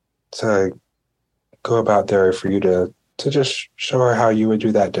go about there, for you to just show her how you would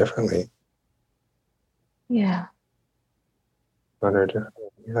do that differently. Yeah.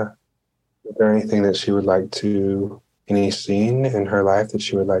 Yeah. Is there anything that she would like to, any scene in her life that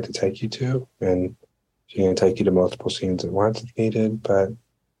she would like to take you to? And she can take you to multiple scenes at once if needed, but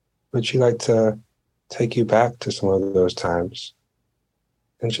would she like to take you back to some of those times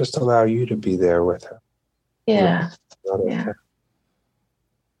and just allow you to be there with her? Yeah. Yeah.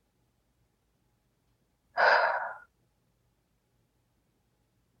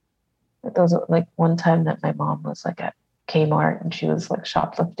 There was like one time that my mom was like at Kmart and she was like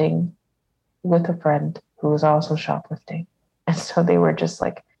shoplifting with a friend who was also shoplifting. And so they were just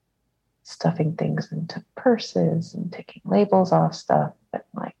like stuffing things into purses and taking labels off stuff and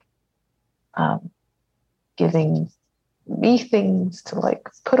like giving me things to like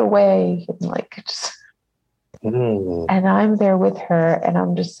put away and like just and I'm there with her and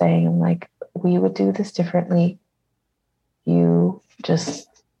I'm just saying, I'm like, we would do this differently. You just,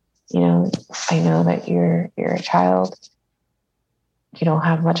 I know that you're a child. You don't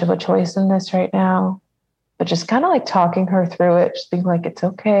have much of a choice in this right now, but just kind of like talking her through it, just being like, it's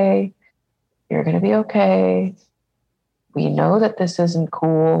okay. You're going to be okay. We know that this isn't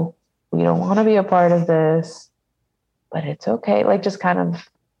cool. We don't want to be a part of this, but it's okay. Like just kind of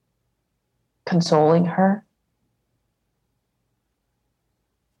consoling her.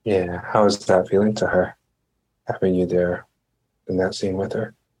 Yeah. How is that feeling to her? having you there in that scene with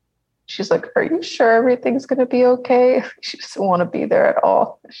her. She's like, "Are you sure everything's going to be okay?" She doesn't want to be there at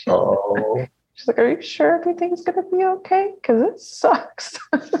all. She's like, "Are you sure everything's going to be okay? Because it sucks."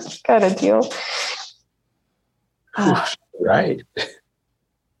 Kind of deal. Right.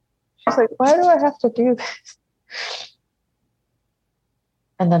 She's like, "Why do I have to do this?"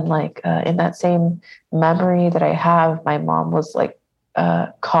 And then, like, in that same memory that I have, my mom was like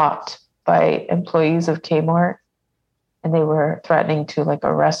caught by employees of Kmart, and they were threatening to like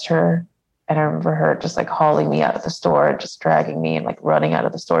arrest her. And I remember her just like hauling me out of the store, just dragging me, and like running out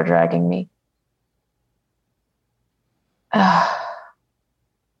of the store, dragging me.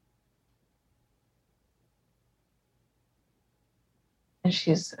 And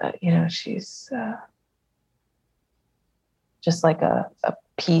she's, she's just like a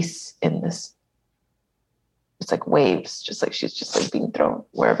piece in this. It's like waves, just like she's just like being thrown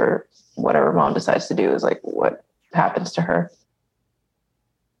wherever, whatever mom decides to do is like what happens to her.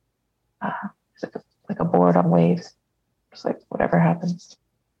 It's like a board on waves, just like whatever happens.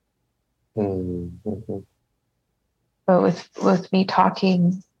 Mm-hmm. But with me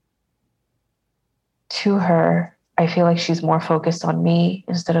talking to her, I feel like she's more focused on me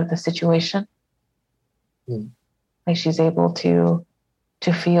instead of the situation. Like she's able to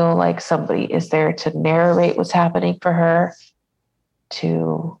feel like somebody is there to narrate what's happening for her,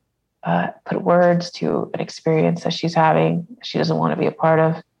 to put words to an experience that she's having, she doesn't want to be a part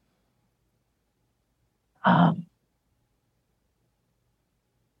of.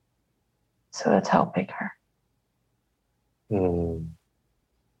 So it's helping her.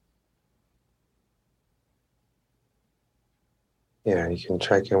 Yeah, you can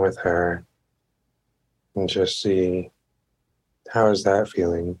check in with her and just see, how is that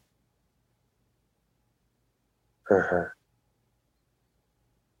feeling for her?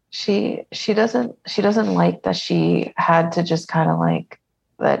 She doesn't like that she had to just kind of like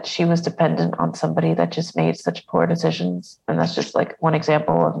that she was dependent on somebody that just made such poor decisions, and that's just like one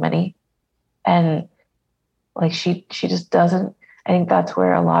example of many. And like she just doesn't. I think that's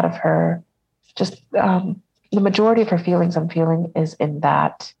where a lot of her just the majority of her feelings I'm feeling is in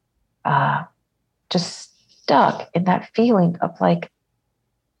that just stuck in that feeling of like,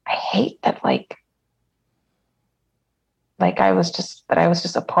 I hate that like I was just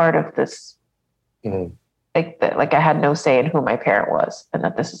a part of this. Like that, like I had no say in who my parent was, and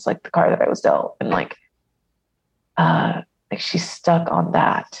that this is like the card that I was dealt, and like she's stuck on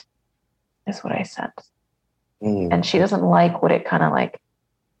that is what I sense. And she doesn't like what it kind of like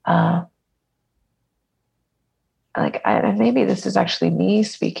maybe this is actually me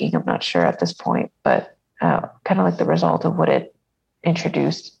speaking, I'm not sure at this point, but kind of like the result of what it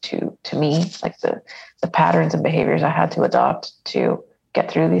introduced to me, like the patterns and behaviors I had to adopt to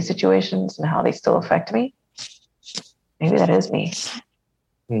get through these situations and how they still affect me. Maybe that is me.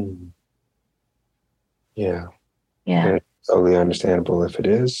 Yeah. Yeah. And it's totally understandable if it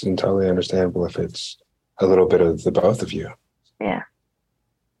is, and totally understandable if it's a little bit of the both of you. Yeah.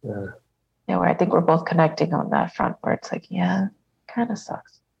 Yeah. Yeah, where I think we're both connecting on that front, where it's like, yeah, kind of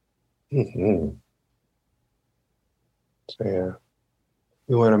sucks. So yeah,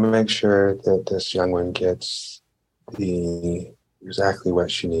 we want to make sure that this young one gets exactly what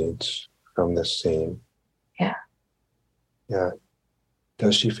she needs from this scene. Yeah. Yeah.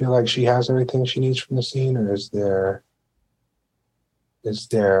 Does she feel like she has everything she needs from the scene, or is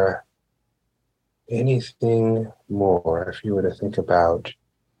there anything more, if you were to think about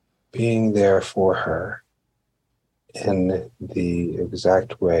being there for her in the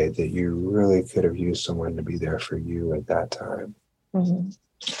exact way that you really could have used someone to be there for you at that time?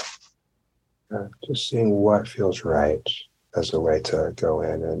 Just seeing what feels right as a way to go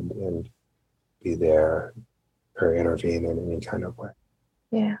in and be there or intervene in any kind of way.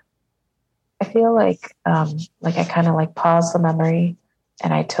 Yeah. I feel like I kind of like paused the memory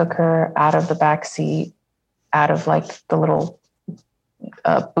and I took her out of the back seat, out of like the little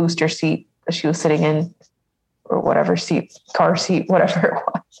booster seat that she was sitting in, or whatever seat, car seat, whatever it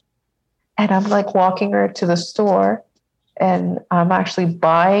was. And I'm like walking her to the store, and I'm actually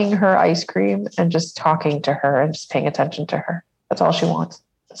buying her ice cream and just talking to her and just paying attention to her. That's all she wants.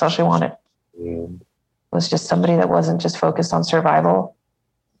 That's all she wanted. Was just somebody that wasn't just focused on survival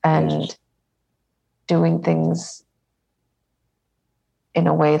and doing things in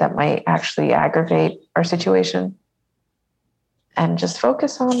a way that might actually aggravate our situation, and just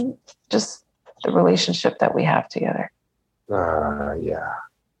focus on just the relationship that we have together. Yeah.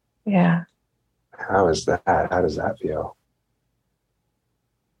 Yeah. How is that? How does that feel?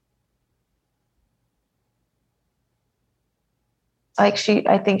 Like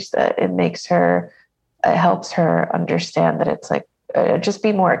I think that it makes her it helps her understand that it's like, just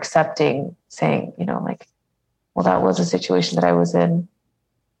be more accepting, saying, like, well, that was a situation that I was in,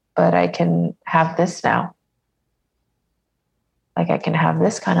 but I can have this now. Like I can have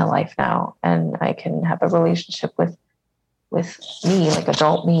this kind of life now, and I can have a relationship with me, like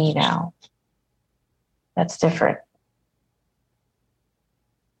adult me now. That's different.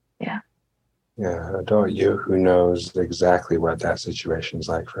 Yeah. Yeah, adult you who knows exactly what that situation's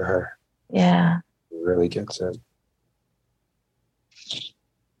like for her. Yeah. Really gets it.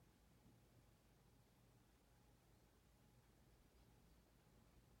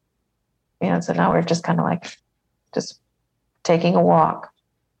 Yeah, so now we're just kind of like just taking a walk,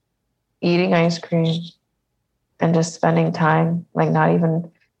 eating ice cream, and just spending time, like not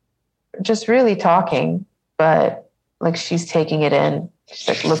even just really talking, but like she's taking it in. She's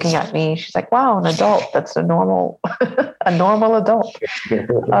like looking at me. She's like, wow, an adult. That's a normal adult. Like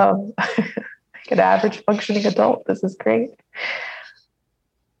an average functioning adult. This is great.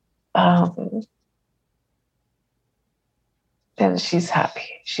 And she's happy.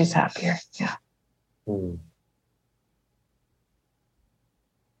 She's happier. Yeah. Can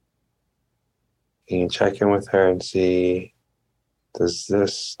you check in with her and see, does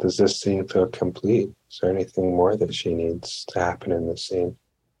this scene feel complete? Is there anything more that she needs to happen in this scene?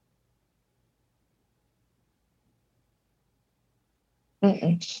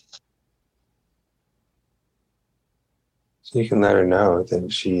 Mm-mm. So you can let her know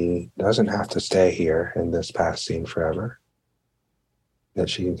that she doesn't have to stay here in this past scene forever. That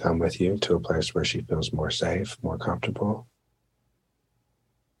she can come with you to a place where she feels more safe, more comfortable,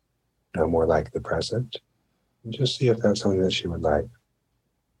 more like the present. And just see if that's something that she would like.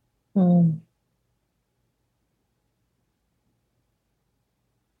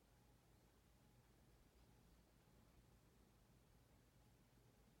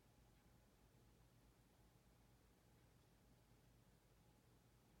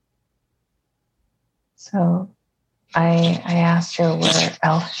 So I asked her where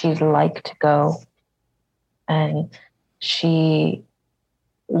else she'd like to go, and she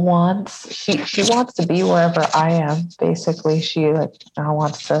wants to be wherever I am. Basically, she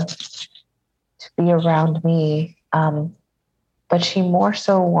wants to be around me, but she more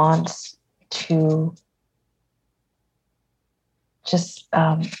so wants to just.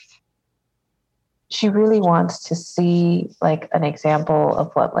 She really wants to see like an example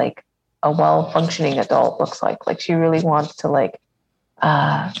of what like a well-functioning adult looks like. Like she really wants to like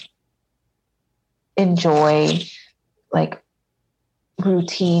enjoy like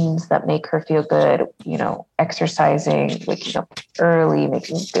routines that make her feel good, exercising, waking up early,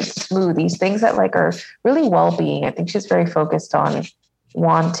 making good smoothies, things that like are really well-being. I think she's very focused on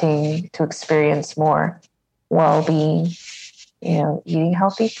wanting to experience more well-being, eating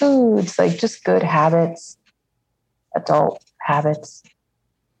healthy foods, like just good habits, adult habits.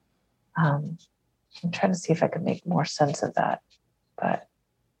 I'm trying to see if I can make more sense of that, but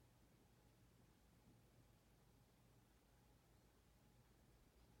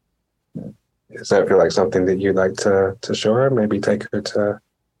does that feel like something that you'd like to show her? Maybe take her to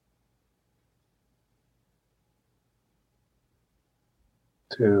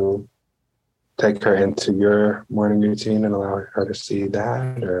take her into your morning routine and allow her to see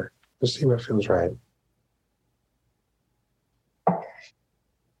that, or just see what feels right.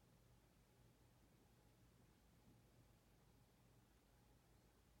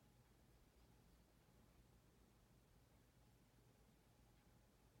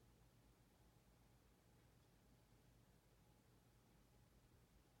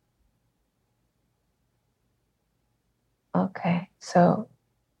 okay. So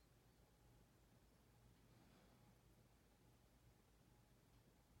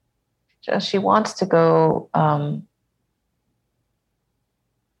she wants to go.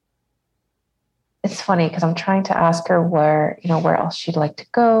 It's funny because I'm trying to ask her where else she'd like to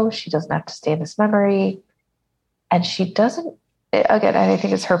go. She doesn't have to stay in this memory. And she doesn't, again, I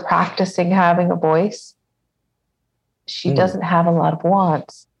think it's her practicing having a voice. She doesn't have a lot of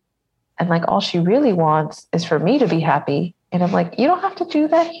wants. And like all she really wants is for me to be happy. And I'm like, you don't have to do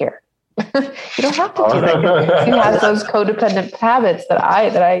that here. You don't have to do that. She has those codependent habits that I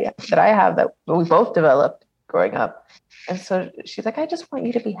have that we both developed growing up. And so she's like, I just want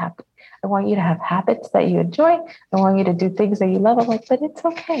you to be happy. I want you to have habits that you enjoy. I want you to do things that you love. I'm like, but it's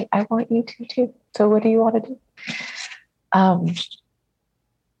okay. I want you to too. So what do you want to do?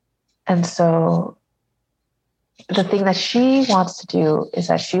 And so the thing that she wants to do is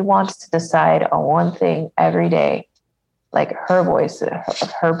that she wants to decide on one thing every day, like her voice,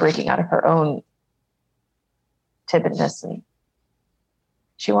 of her breaking out of her own timidness. And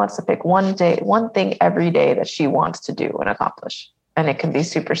She wants to pick one thing every day that she wants to do and accomplish. And it can be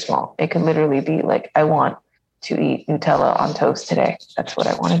super small. It can literally be like, I want to eat Nutella on toast today. That's what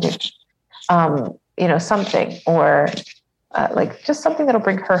I want to do. Something, or like just something that'll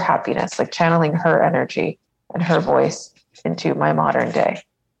bring her happiness, like channeling her energy and her voice into my modern day.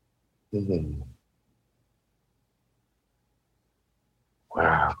 Mm-hmm.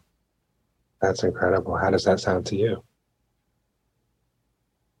 Wow. That's incredible. How does that sound to you?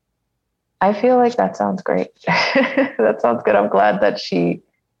 I feel like that sounds great. That sounds good. I'm glad that she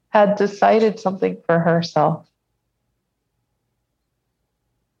had decided something for herself.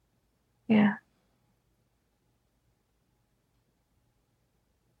 Yeah.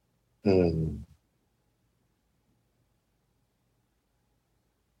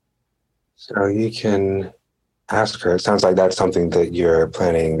 So you can ask her. It sounds like that's something that you're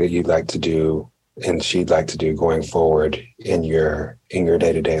planning, that you'd like to do, and she'd like to do going forward in your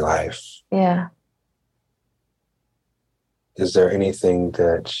day-to-day life. Yeah. Is there anything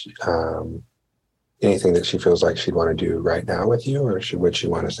that she feels like she'd want to do right now with you, or would she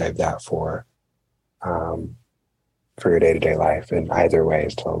want to save that for your day-to-day life? And either way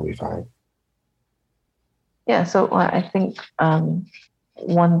is totally fine. Yeah. So I think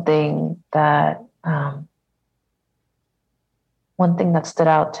one thing that stood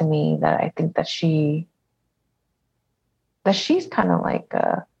out to me that I think that she's kind of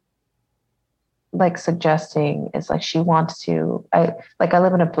like suggesting is like she wants to. I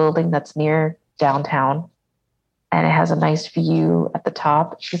live in a building that's near downtown, and it has a nice view at the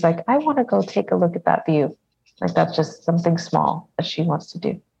top. She's like, I want to go take a look at that view. Like that's just something small that she wants to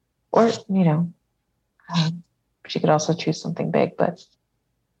do, or she could also choose something big, but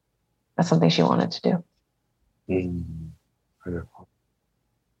that's something she wanted to do. Wonderful.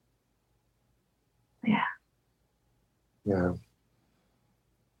 Yeah. Yeah.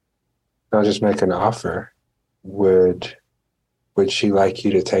 I'll just make an offer. Would she like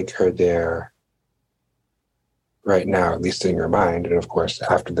you to take her there right now, at least in your mind? And of course,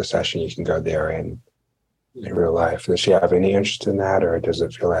 after the session, you can go there in real life. Does she have any interest in that? Or does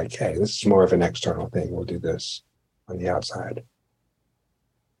it feel like, hey, this is more of an external thing. We'll do this on the outside?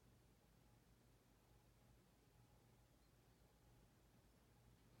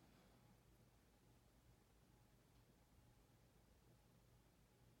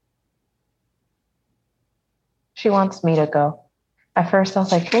 She wants me to go. At first, I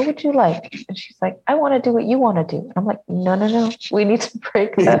was like, what would you like? And she's like, I want to do what you want to do. And I'm like, no. We need to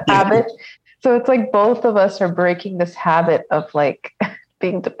break that habit. So it's like both of us are breaking this habit of like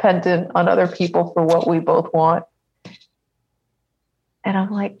being dependent on other people for what we both want. And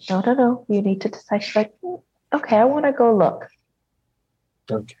I'm like, no. You need to decide. She's like, okay, I want to go look.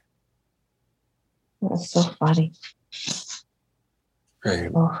 Okay. That's so funny.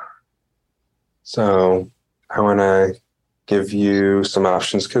 Great. Oh. So I want to give you some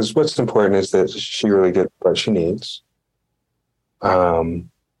options, because what's important is that she really gets what she needs. One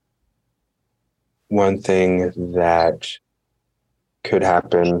thing that could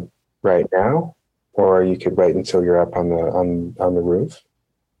happen right now, or you could wait until you're up on the roof,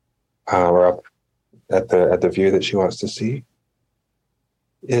 or up at the view that she wants to see,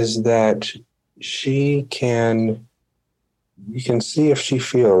 is that you can see if she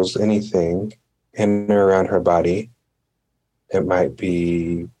feels anything in or around her body. It might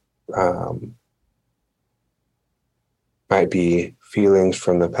be feelings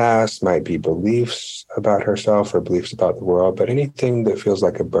from the past, might be beliefs about herself or beliefs about the world, but anything that feels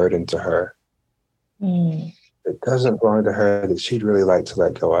like a burden to her, it doesn't belong to her, that she'd really like to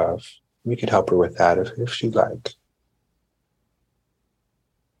let go of. We could help her with that if she'd like.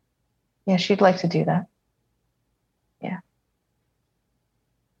 Yeah, she'd like to do that. Yeah.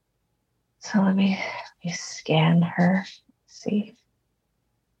 So let me scan her. See.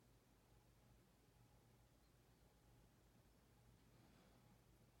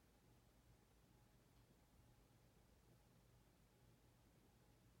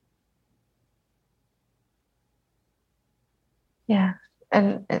 Yeah.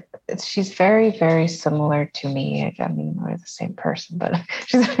 And she's very, very similar to me. I mean, we're the same person, but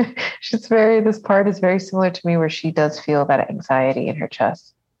this part is very similar to me, where she does feel that anxiety in her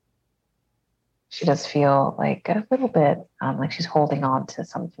chest. She does feel like a little bit like she's holding on to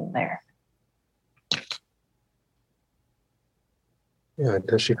something there. Yeah,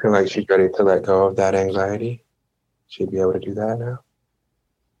 does she feel like she's ready to let go of that anxiety? She'd be able to do that now?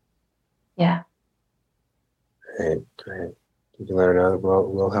 Yeah. Great. You can let her know that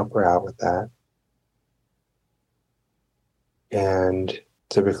we'll help her out with that. And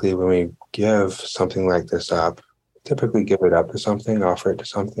typically when we give something like this up, typically give it up to something, offer it to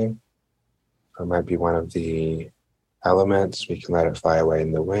something. Or it might be one of the elements. We can let it fly away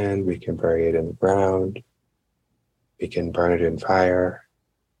in the wind. We can bury it in the ground. We can burn it in fire.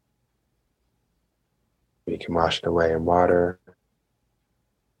 We can wash it away in water.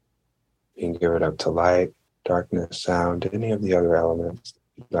 We can give it up to light, darkness, sound, any of the other elements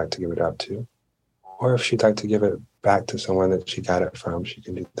you'd like to give it up to. Or if she'd like to give it back to someone that she got it from, she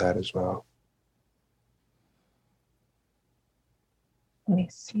can do that as well. Let me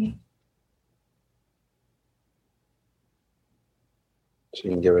see. She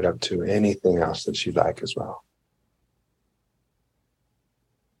can give it up to anything else that she'd like as well.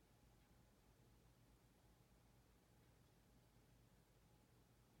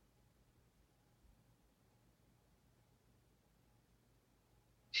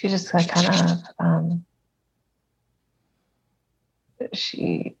 She just like kind of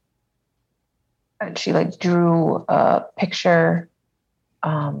she like drew a picture,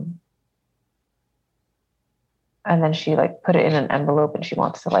 and then she like put it in an envelope, and she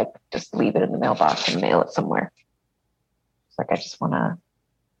wants to like just leave it in the mailbox and mail it somewhere. It's like, I just want to,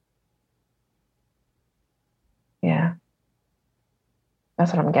 yeah,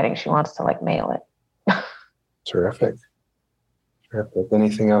 that's what I'm getting. She wants to like mail it. Terrific.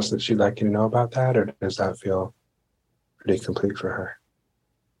 Anything else that she'd like you to know about that, or does that feel pretty complete for her?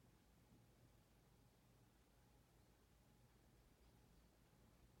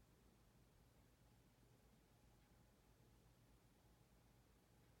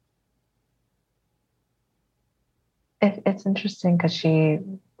 It's interesting because she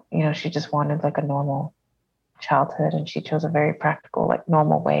just wanted like a normal childhood, and she chose a very practical, like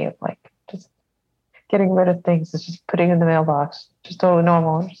normal way of like just getting rid of things. It's just putting in the mailbox, just totally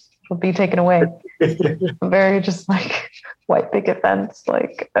normal. It'll be taken away. Very just like white picket fence,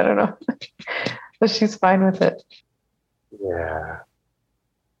 like I don't know, but she's fine with it. Yeah,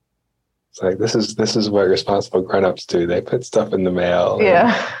 it's like this is what responsible grown-ups do. They put stuff in the mail.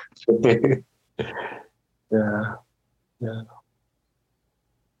 Yeah. Yeah.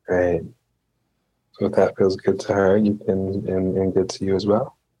 Great. So if that feels good to her, you can, and good to you as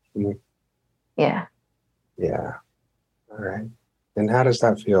well. Yeah. Yeah. All right. And how does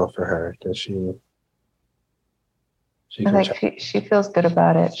that feel for her? Does she I think she feels good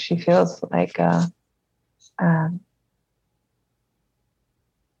about it. She feels like kind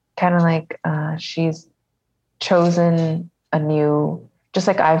of like she's chosen a new, just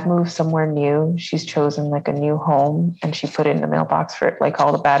like I've moved somewhere new, she's chosen like a new home, and she put it in the mailbox for like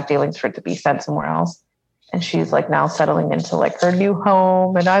all the bad feelings for it to be sent somewhere else. And she's like now settling into like her new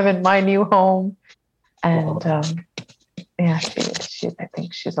home, and I'm in my new home. And yeah, I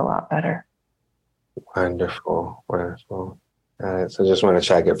think she's a lot better. Wonderful. So I just want to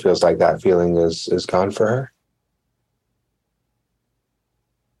check. It feels like that feeling is gone for her.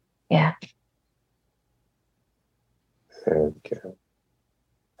 Yeah. Okay.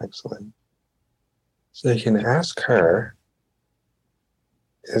 Excellent. So you can ask her,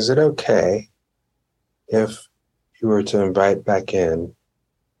 is it okay if you were to invite back in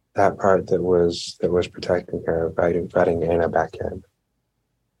that part that was protecting her, by inviting Anna back in?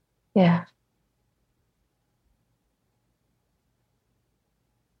 Yeah.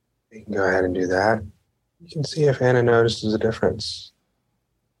 You can go ahead and do that. You can see if Anna notices a difference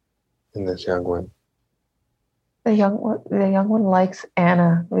in this young one. The young one likes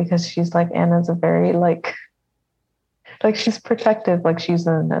Anna because she's like, Anna's a very like she's protective, like she's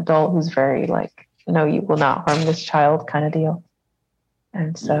an adult who's very like, no, you will not harm this child kind of deal.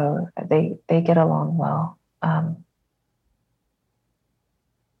 And so they get along well.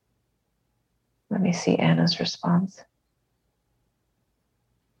 Let me see Anna's response.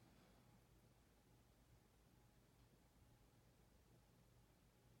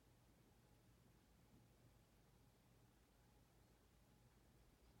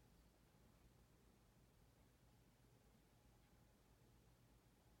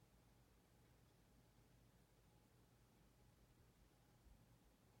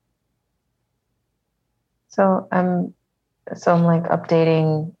 So I'm like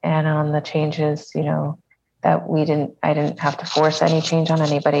updating Anna on the changes, that I didn't have to force any change on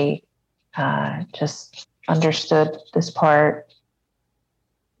anybody. Just understood this part,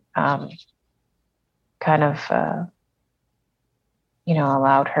 kind of,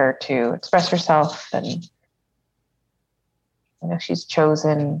 allowed her to express herself, and, she's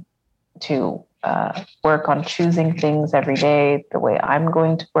chosen to work on choosing things every day the way I'm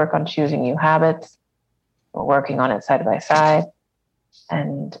going to work on choosing new habits. We're working on it side by side.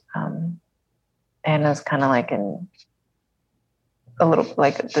 And Anna's kind of like in a little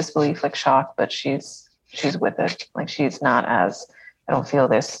like disbelief, like shock, but she's she's with it. Like she's not as, I don't feel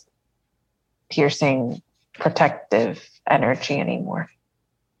this piercing protective energy anymore.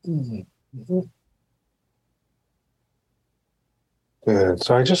 Mm-hmm. Good.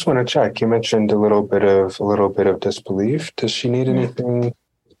 So I just want to check. You mentioned a little bit of disbelief. Does she need anything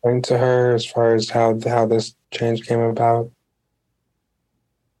explained to her as far as how this change came about?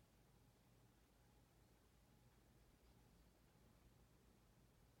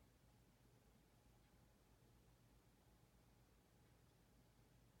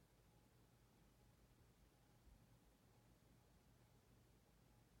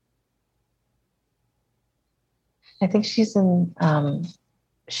 I think she's in,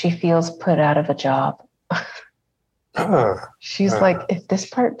 she feels put out of a job. She's like, if this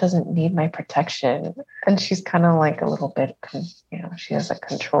part doesn't need my protection, and she's kind of like a little bit, she has a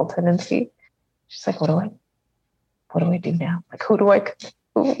control tendency. She's like, what do I do now? Like, what do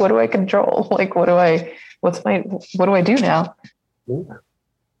I control? Like, what do I do now? Yeah.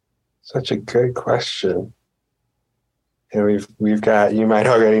 Such a good question. And we've got, you might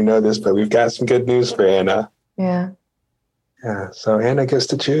already know this, but we've got some good news for Anna. Yeah. Yeah. So Anna gets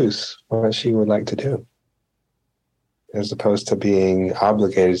to choose what she would like to do. As opposed to being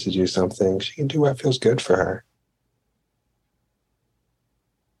obligated to do something, she can do what feels good for her.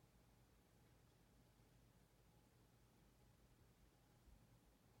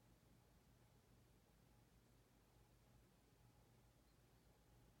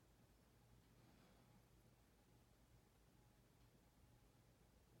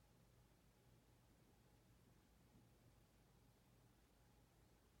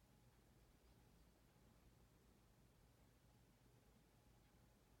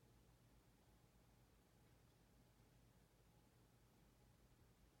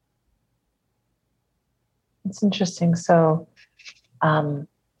 It's interesting. So, I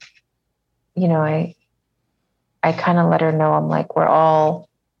kind of let her know, I'm like, we're all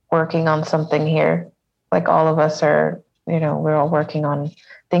working on something here. Like all of us are, we're all working on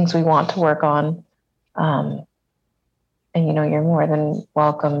things we want to work on. And, you're more than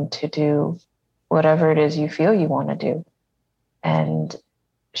welcome to do whatever it is you feel you want to do. And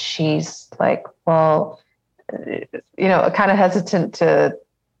she's like, well, kind of hesitant to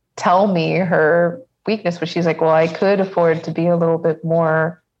tell me her weakness, but she's like, well, I could afford to be a little bit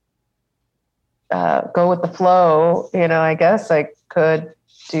more go with the flow. I guess I could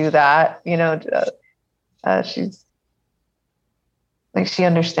do that. She's like, she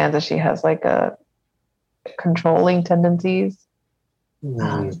understands that she has like a controlling tendencies.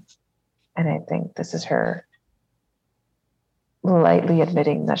 And I think this is her lightly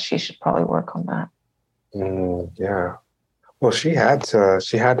admitting that she should probably work on that. Yeah. Well, she had to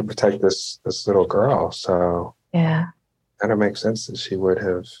protect this little girl, so yeah, kind of makes sense that she would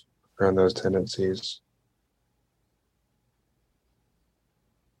have grown those tendencies.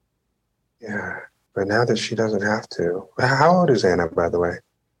 Yeah, but now that she doesn't have to. How old is Anna, by the way?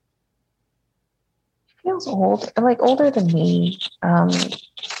 She feels old, like older than me.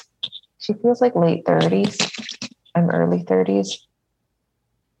 She feels like late 30s. I'm early 30s.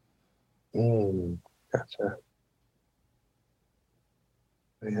 Gotcha.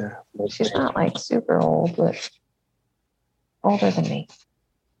 Yeah. She's not like super old, but older than me.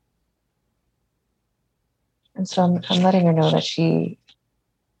 And so I'm letting her know that she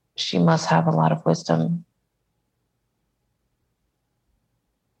must have a lot of wisdom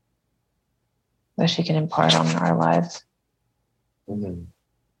that she can impart on our lives.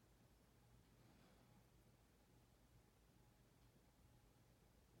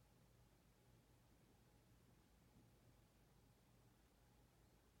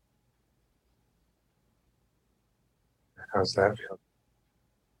 How's that feel?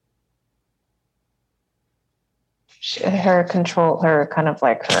 Her control, her kind of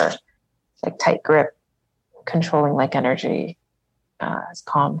like her like tight grip, controlling like energy has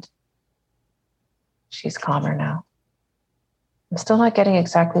calmed. She's calmer now. I'm still not getting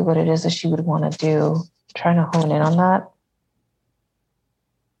exactly what it is that she would want to do. I'm trying to hone in on that.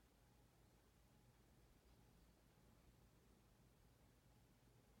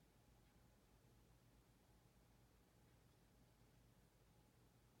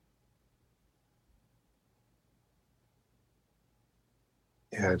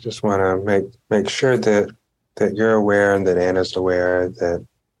 Yeah, I just want to make sure that you're aware and that Anna's aware that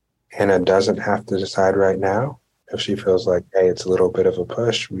Anna doesn't have to decide right now. If she feels like, hey, it's a little bit of a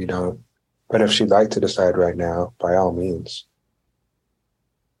push, we don't. But if she'd like to decide right now, by all means.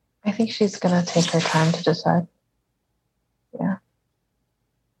 I think she's going to take her time to decide. Yeah.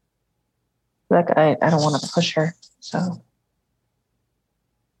 Like, I don't want to push her, so.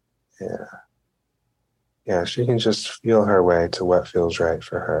 Yeah. Yeah, she can just feel her way to what feels right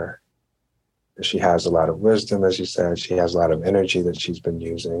for her. She has a lot of wisdom, as you said. She has a lot of energy that she's been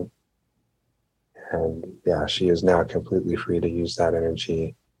using. And yeah, she is now completely free to use that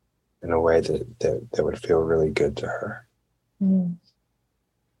energy in a way that would feel really good to her. Mm.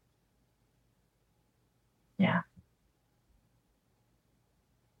 Yeah.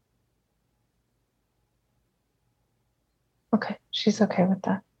 Okay, she's okay with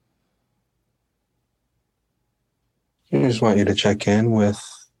that. I just want you to check in with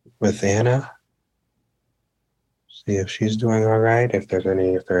Anna. See if she's doing all right. If there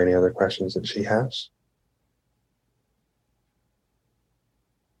are any other questions that she has.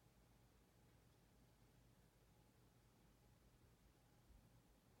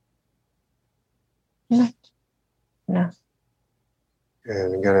 No.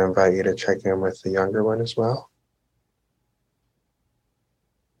 And I'm going to invite you to check in with the younger one as well.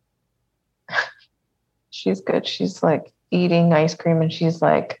 She's good. She's like eating ice cream and she's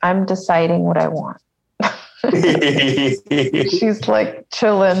like, I'm deciding what I want. She's like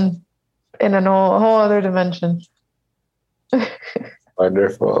chilling in a whole other dimension.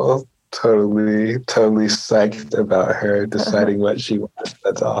 Wonderful. Totally psyched about her deciding what she wants.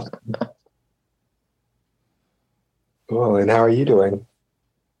 That's awesome. Cool. And how are you doing?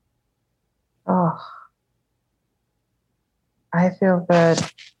 Oh, I feel good.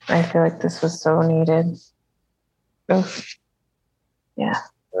 I feel like this was so needed. Oof. Yeah.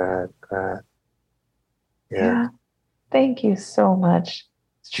 Glad. Yeah. Thank you so much.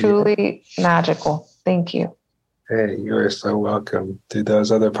 It's truly magical. Thank you. Hey, you are so welcome. Do those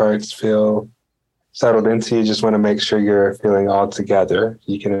other parts feel settled into you? Just want to make sure you're feeling all together.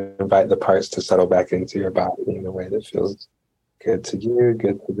 You can invite the parts to settle back into your body in a way that feels good to you,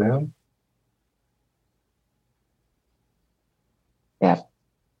 good to them. Yeah.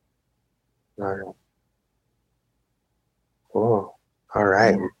 All right. Cool. All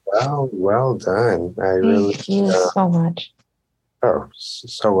right. Well done. Thank you so much. Oh,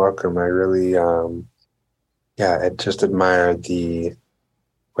 so welcome. I really, I just admire the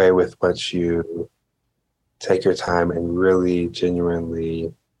way with which you take your time and really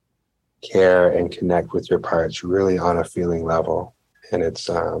genuinely care and connect with your parts, really on a feeling level. And it's,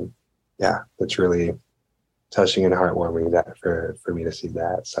 it's really touching and heartwarming that for me to see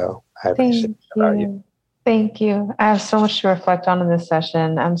that. So I appreciate it about you. Thank you. I have so much to reflect on in this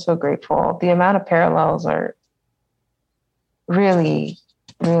session. I'm so grateful. The amount of parallels are really,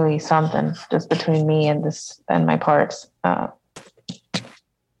 really something just between me and this and my parts. I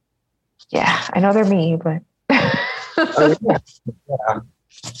know they're me, but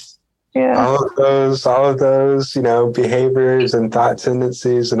yeah. All of those, behaviors and thought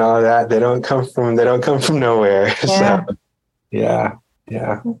tendencies and all of that, they don't come from nowhere. Yeah. So, yeah.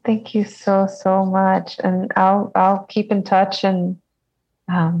 Thank you so much, and I'll keep in touch and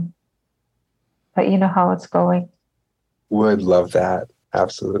let you know how it's going. Would love that.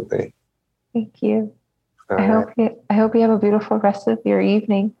 Absolutely. Thank you. I hope you have a beautiful rest of your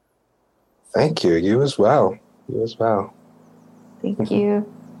evening. Thank you. You as well. Thank you.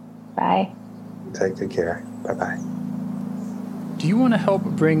 Bye. Take good care. Bye-bye. Do you want to help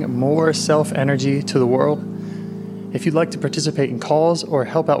bring more self-energy to the world? If you'd like to participate in calls or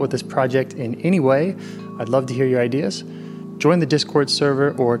help out with this project in any way, I'd love to hear your ideas. Join the Discord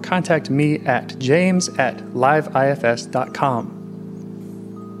server or contact me at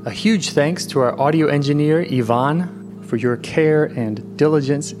james@liveifs.com. A huge thanks to our audio engineer, Yvonne, for your care and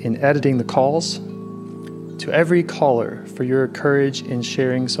diligence in editing the calls. To every caller for your courage in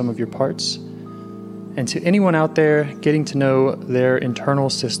sharing some of your parts. And to anyone out there getting to know their internal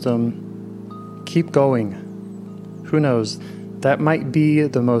system, keep going. Who knows? That might be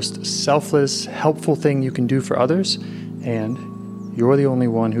the most selfless, helpful thing you can do for others, and you're the only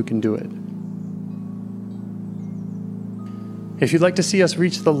one who can do it. If you'd like to see us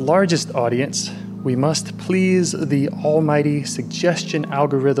reach the largest audience, we must please the almighty suggestion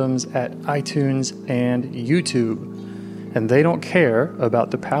algorithms at iTunes and YouTube. And they don't care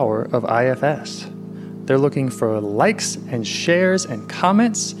about the power of IFS. They're looking for likes and shares and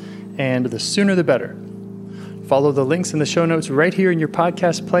comments, and the sooner the better. Follow the links in the show notes right here in your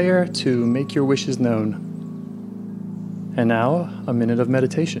podcast player to make your wishes known. And now, a minute of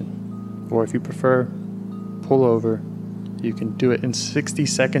meditation. Or if you prefer, pull over. You can do it in 60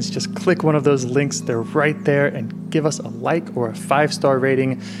 seconds. Just click one of those links. They're right there, and give us a like or a 5-star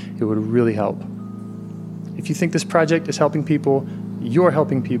rating. It would really help. If you think this project is helping people, you're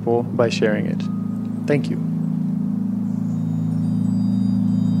helping people by sharing it. Thank you.